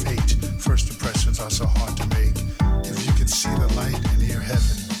out fate. First impressions are so hard to make. If you could see the light and hear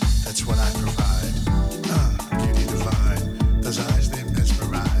heaven, that's what I provide. Beauty divine. Those eyes, they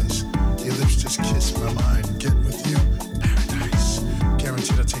mesmerize. Your lips just kiss my mind. Get with you, paradise.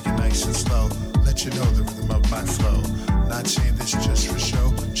 Guaranteed I'll take it nice and slow. Let you know the rhythm of my flow. Not saying this just for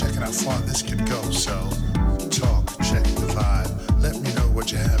show. Checking how far this can go. So, talk, check the vibe. Let me know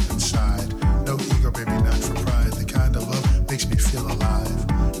what you have inside. No ego, baby, not for pride. The kind of love makes me feel alive.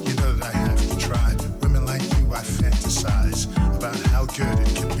 You know that I have to try. Women like you, I fantasize about how good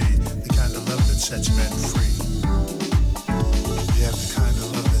it can be. The kind of love that sets men free. You have the kind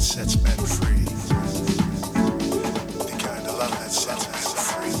of love that sets men free. The kind of love that sets men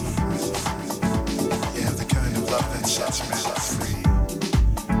free. You have the kind of love that sets men free.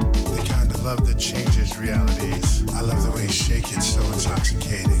 The kind of love that changes realities. I love the way you shake it, so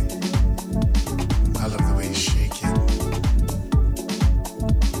intoxicating. I love the way you shake it.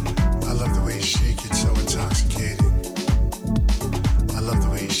 I love the way you shake it, so intoxicating. I love the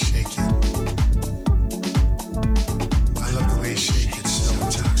way you shake it. I love the way you shake it, so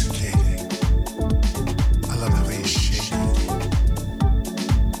intoxicating. I love the way you shake it.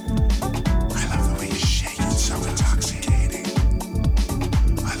 I love the way you shake it, so intoxicating.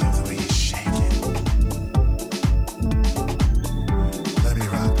 I love the way you shake it. Let me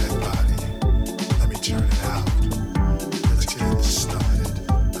rock that body. Let me turn it out. Let's get this started.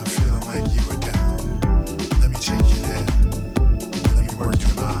 I'm feeling like you were down. Let me take you there. Let me work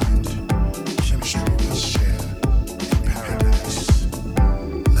your mind. Chemistry will share in paradise.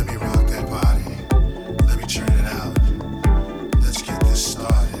 Let me rock that body. Let me turn it out. Let's get this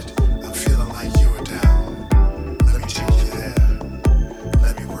started. I'm feeling like you were down. Let me take you there.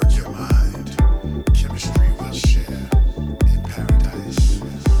 Let me work your mind. Chemistry will share in paradise.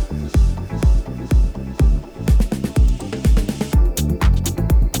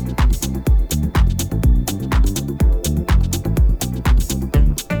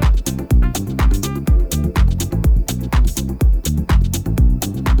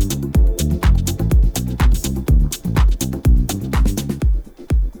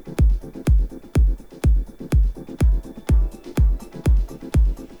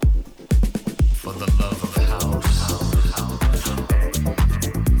 For the love of house.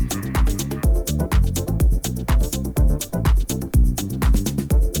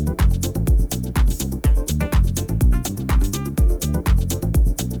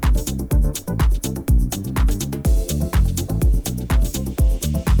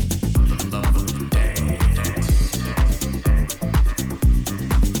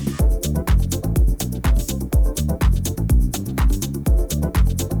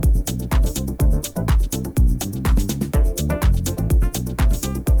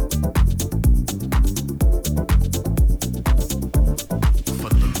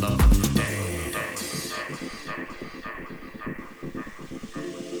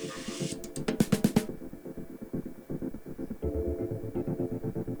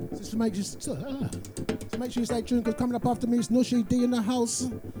 Just to make sure, to make sure you stay tuned, because coming up after me is Nushi D in the house.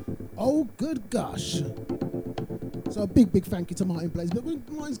 Oh, good gosh. So a big thank you to Martin Blaize. But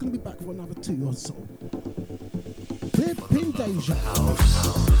Martin's going to be back for another 2 or so. Pin Deja.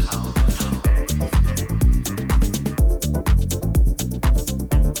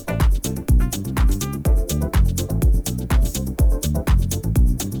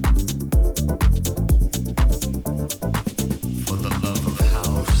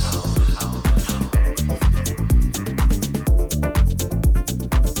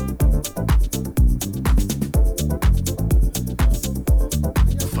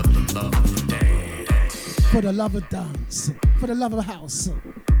 For the love of dance, for the love of house.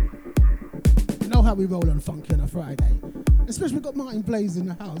 You know how we roll on funky on a Friday. Especially we got Martin Blaize in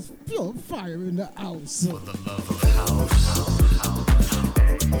the house. Pure fire in the house. For the love of house.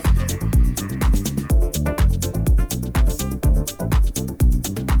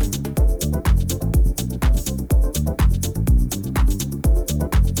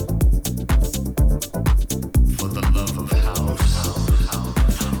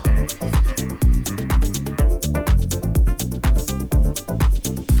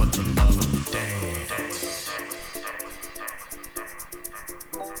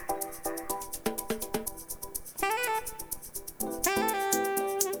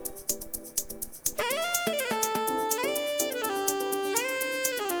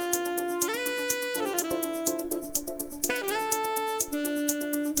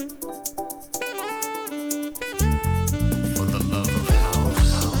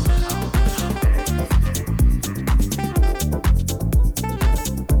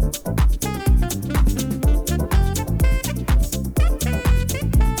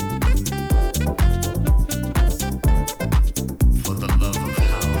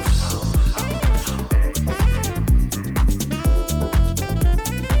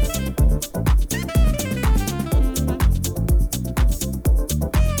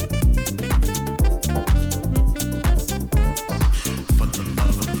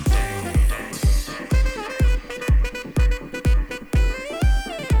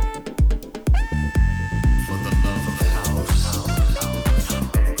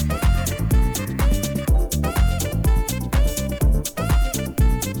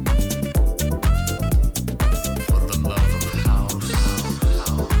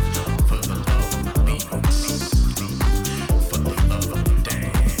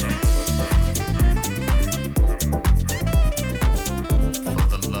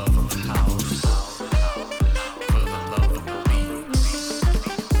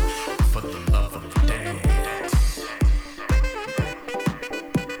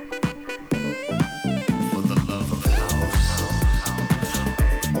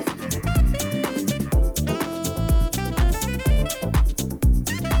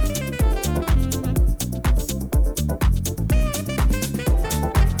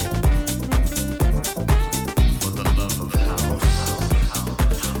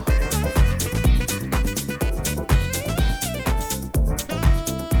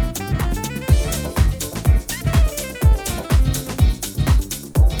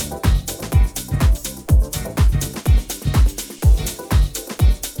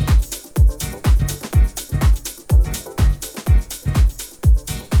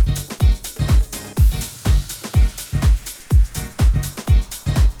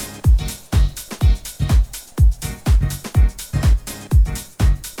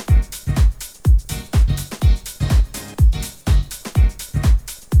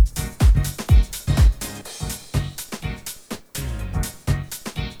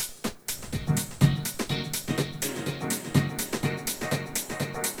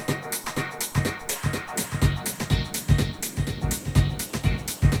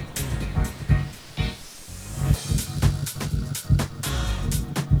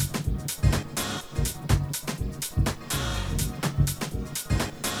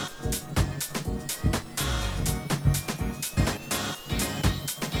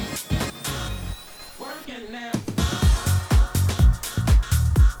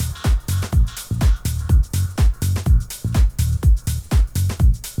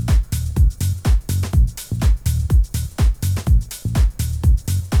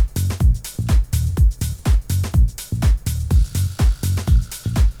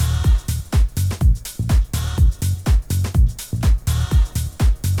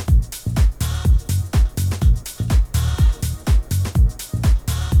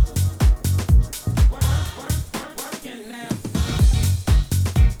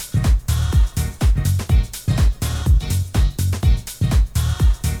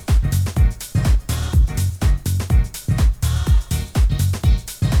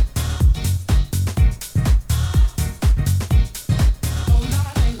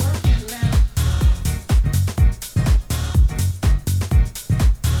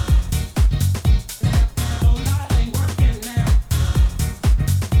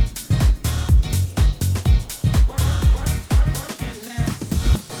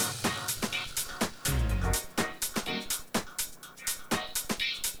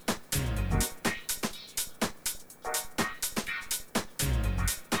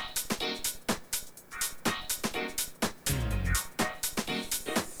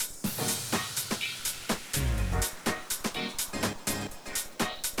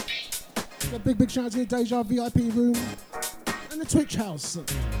 So big shout out to the Deja VIP room and the Twitch house.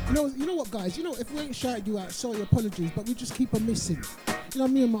 You know what, guys? You know, if we ain't shouted you out, sorry, apologies, but we just keep on missing. You know,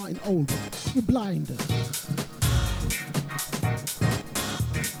 me and Martin old, we're blind.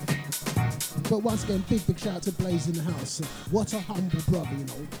 But once again, big shout out to Blaize in the house. What a humble brother, you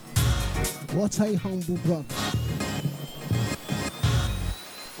know. What a humble brother.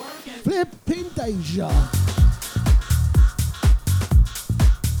 Flipping Deja.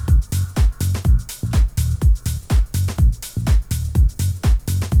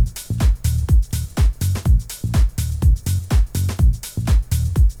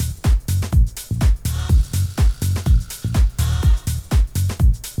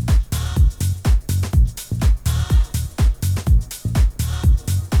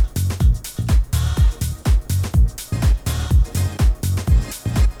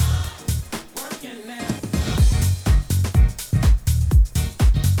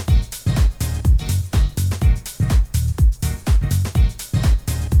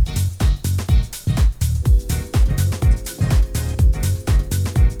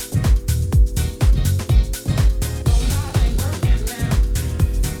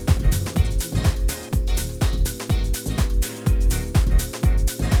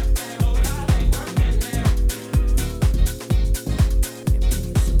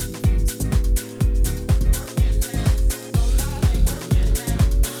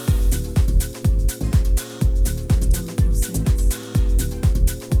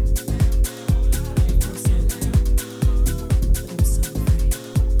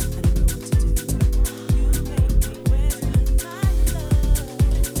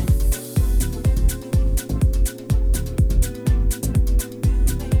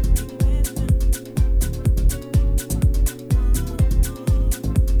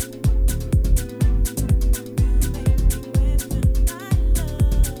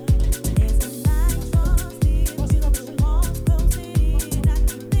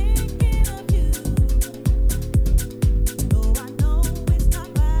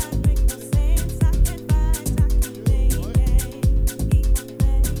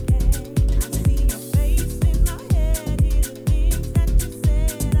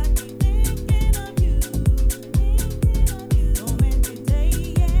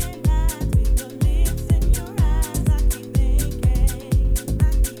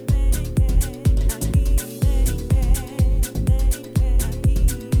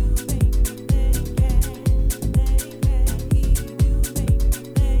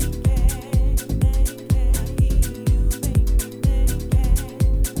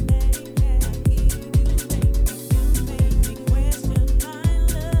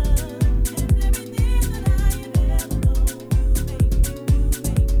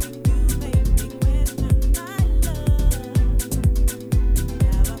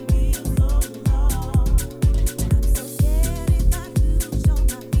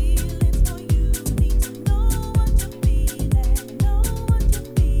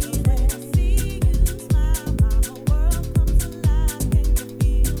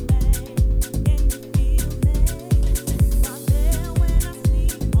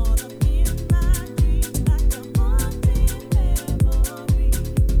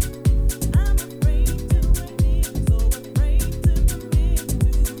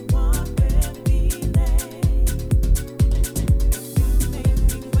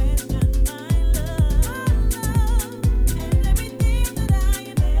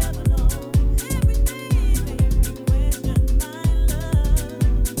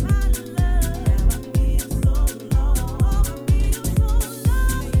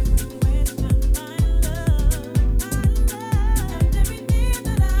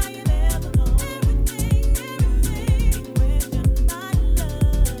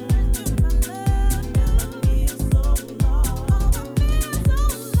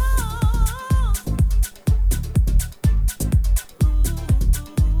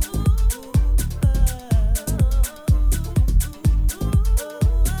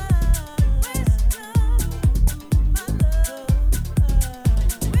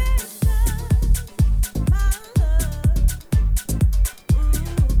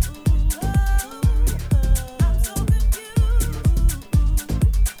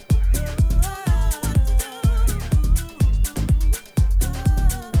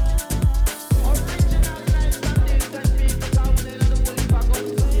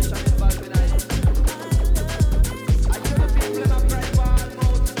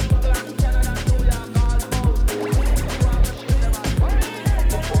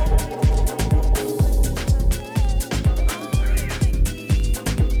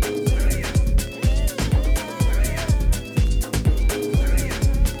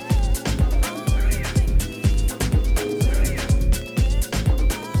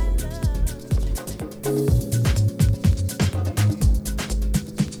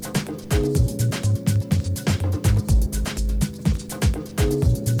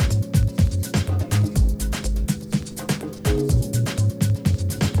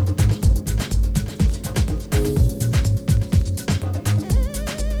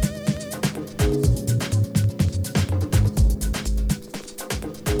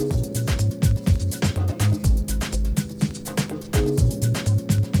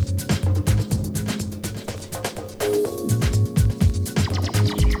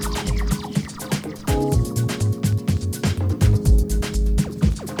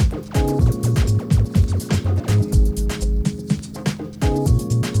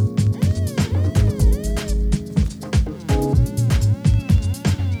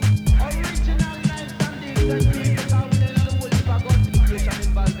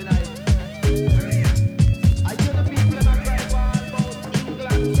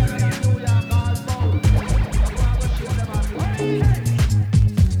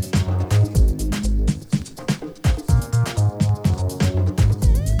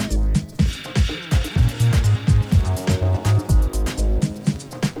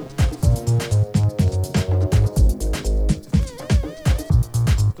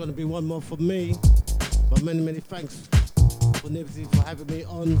 One more from me, but many thanks for Nibbsy for having me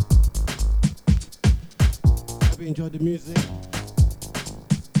on. Hope you enjoyed the music.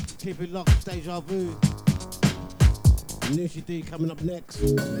 Keep it locked, Deja Vu. Nibbsy D coming up next.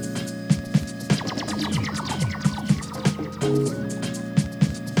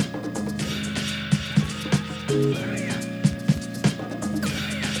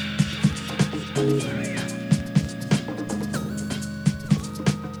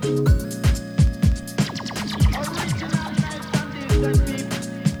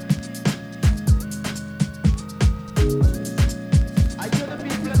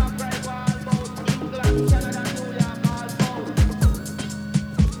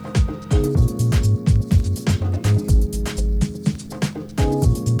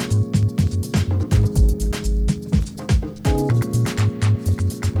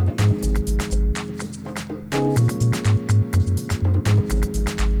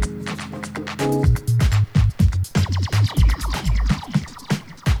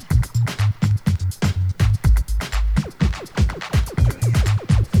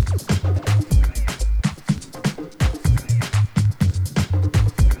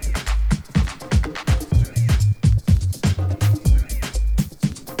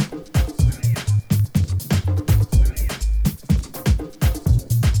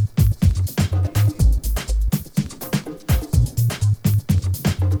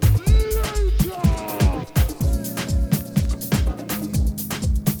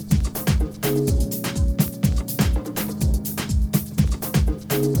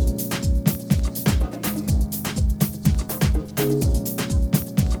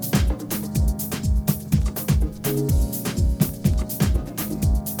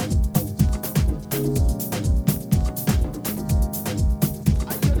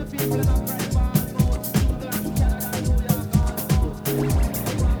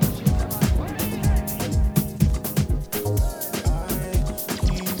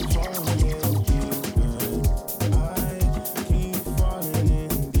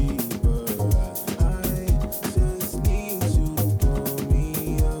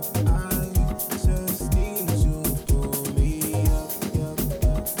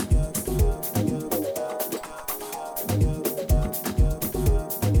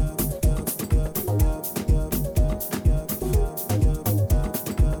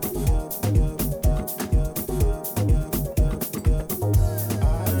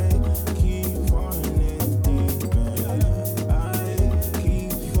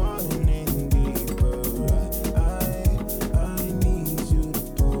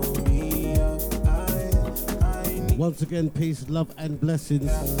 Once again, peace, love and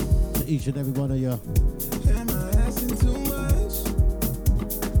blessings to each and every one of you.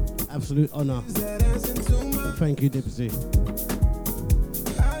 Absolute honour. Thank you, Nibbsy.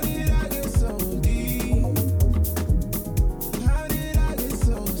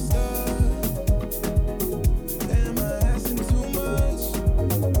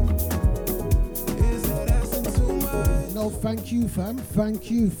 No, thank you, fam. Thank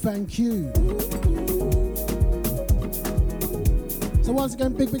you. So once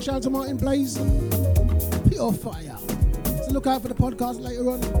again, big shout out to Martin Blaize. Pure fire. So look out for the podcast later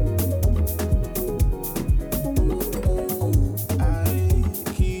on.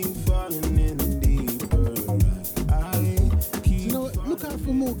 So you know what? Look out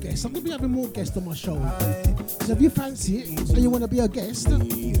for more guests. I'm going to be having more guests on my show. So if you fancy it and you want to be a guest,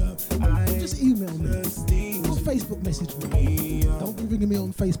 just just email me or Facebook message me. Don't be ringing me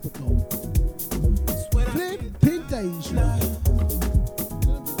on Facebook though. Flipping Deja.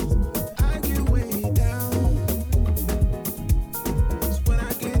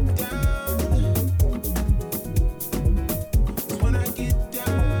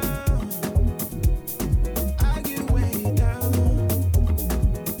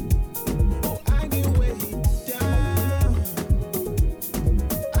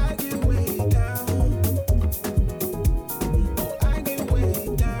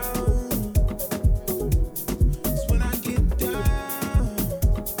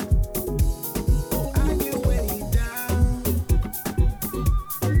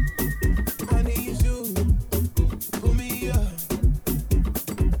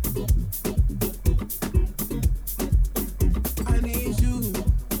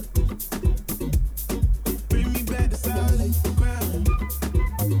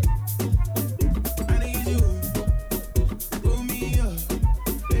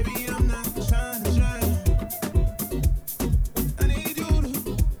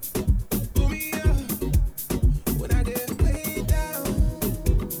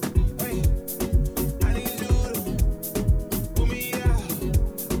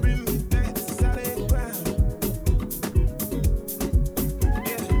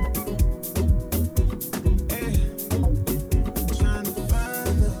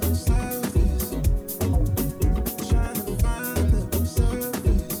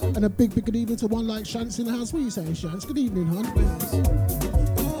 And a big good evening to one like Shantz in the house. What are you saying, Shantz? Good evening, hon.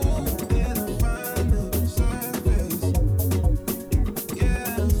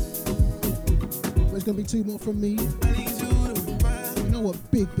 There's going to be two more from me. You know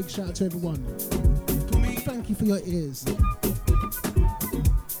what? Big shout out to everyone. Thank you for your ears.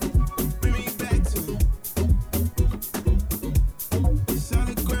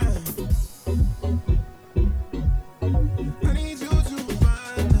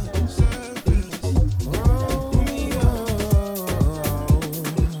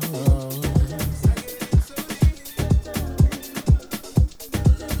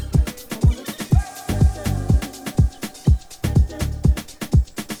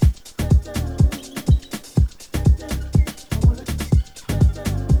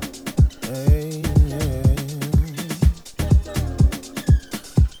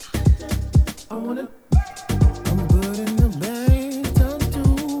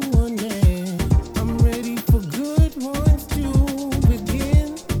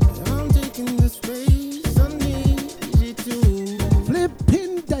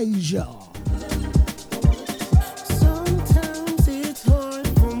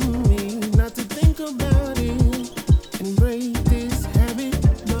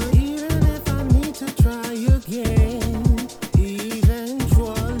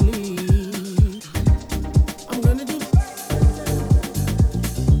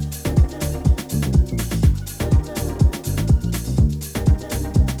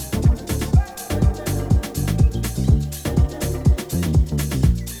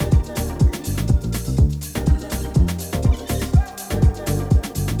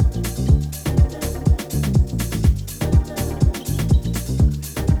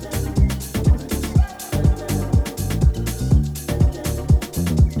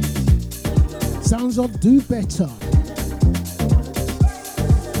 Sounds of Do Better.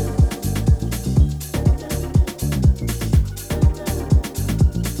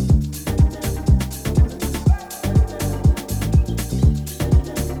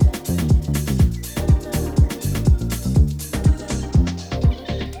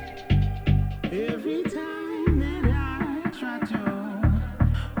 Every time that I try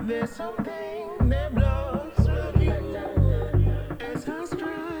to, there's something that blows through you as I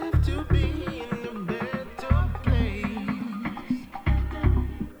strive to be in a better place.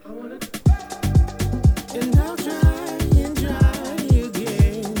 I wanna, and I'll try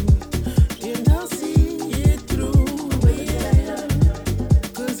again, and I'll see it through, yeah,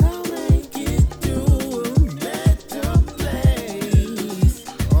 'cause I'll make it to a better place.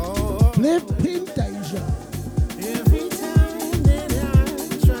 Oh. Flipping Deja. Every time that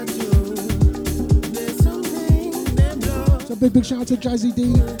I try to, there's something that blows. So big shout out to Jazzy D.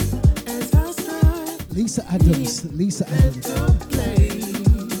 As I strive Lisa Adams. to play,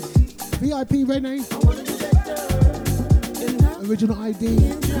 VIP Renee. and I'll Original ID.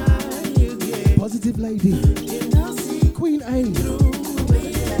 try again, Positive Lady. and I'll see Queen A. through,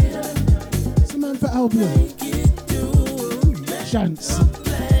 yeah, Samantha Albion. make it to a better Shantz.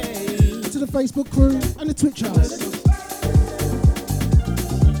 place. To the Facebook crew and the Twitch house.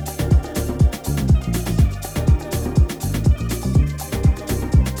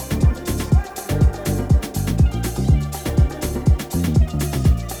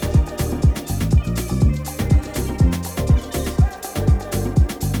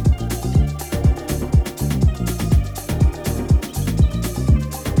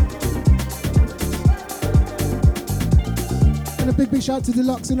 a big shout to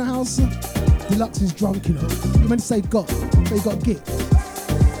Deluxe in the house. Deluxe is drunk, you know. You meant to say got, but you got get.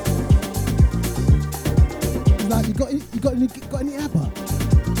 Like you got any ABBA?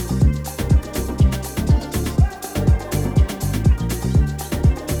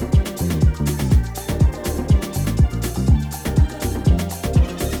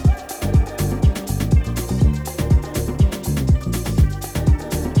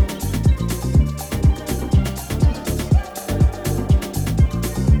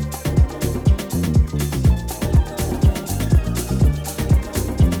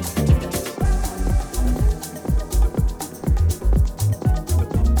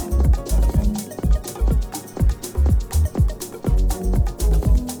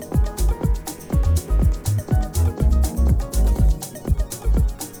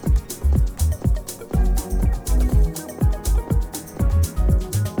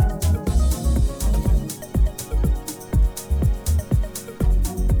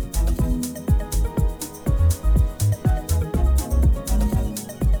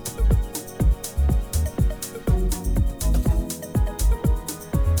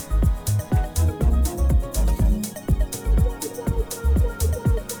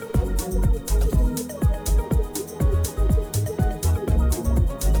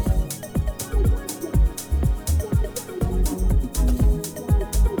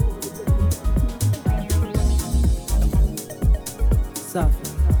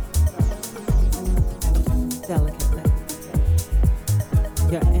 Softly, delicately,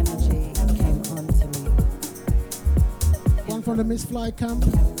 your energy came onto me. One from the Miss Fly camp.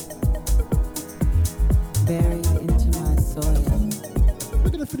 Buried into my soil, We're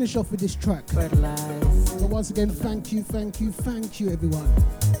going to finish off with this track. fertilized, So once again, thank you, everyone.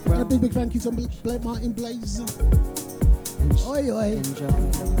 And a big thank you to Martin Blaize. and Oi, oi.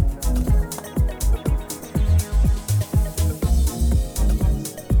 enjoy.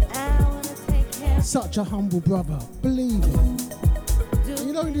 Such a humble brother, believe it. And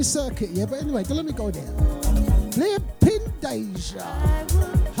you know in this circuit, yeah, but anyway, don't let me go there. Flippin' Deja,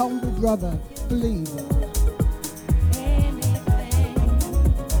 humble brother, believe it.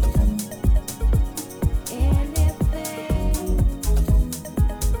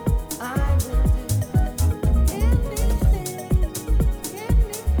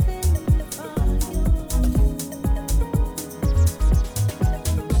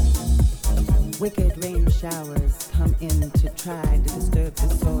 Wicked rain showers come in to try to disturb the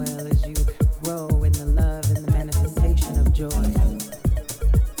soil as you grow in the love and the manifestation of joy.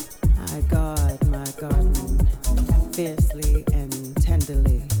 I guard my garden fiercely and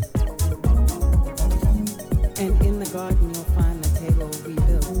tenderly. And in the garden you'll find the table we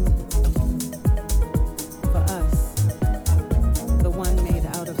built. For us, the one made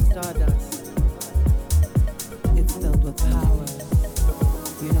out of stardust. It's filled with power,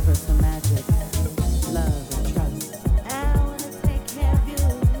 universal magic, love and trust. I wanna take care of you.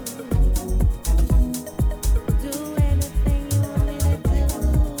 Do anything you want me to do.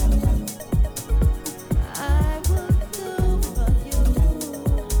 I will do for you.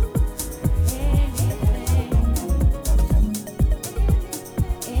 Anything.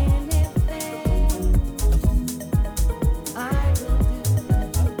 I will do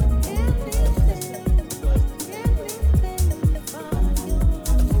anything for you.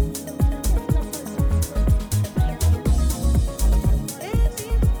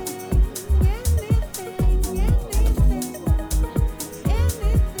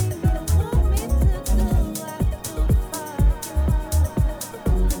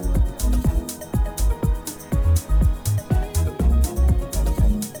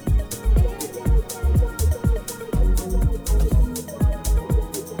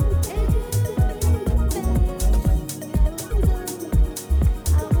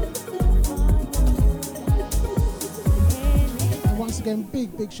 And once again,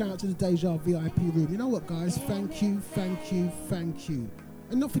 big shout out to the Deja VIP room. You know what, guys? Thank you.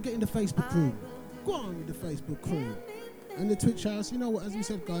 And not forgetting the Facebook crew. Go on with the Facebook crew. And the Twitch house, you know what, as we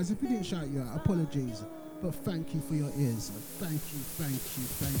said, guys, if we didn't shout you out, apologies. But thank you for your ears. Thank you.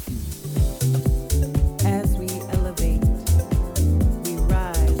 As we elevate, we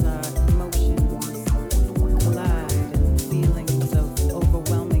rise, our emotions collide, and feelings of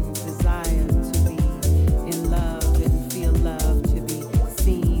overwhelming desire to be in love and feel love, to be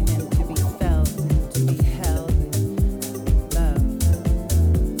seen and to be felt and to be held and loved,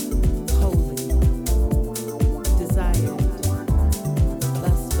 holy, desired,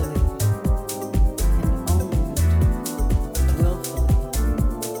 lustfully, and owned, willfully,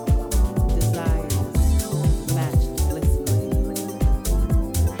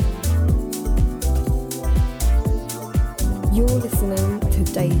 You're listening to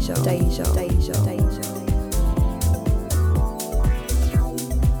Deja.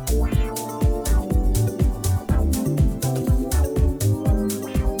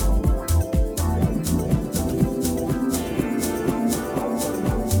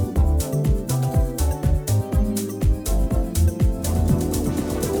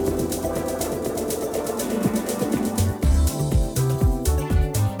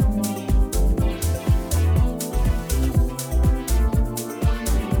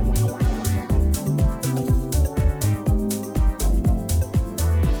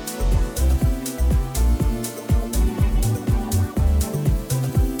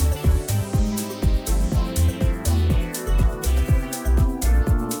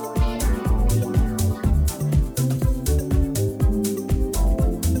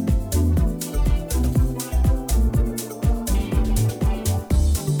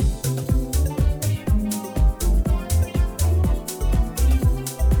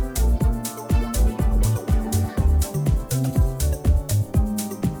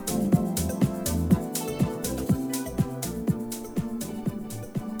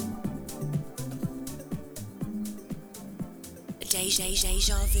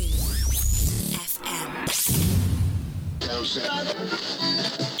 Deja Vu FM.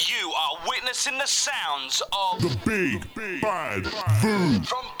 You are witnessing the sounds of the big bad food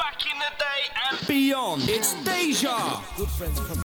from back in the day and beyond. It's Deja. Good friends come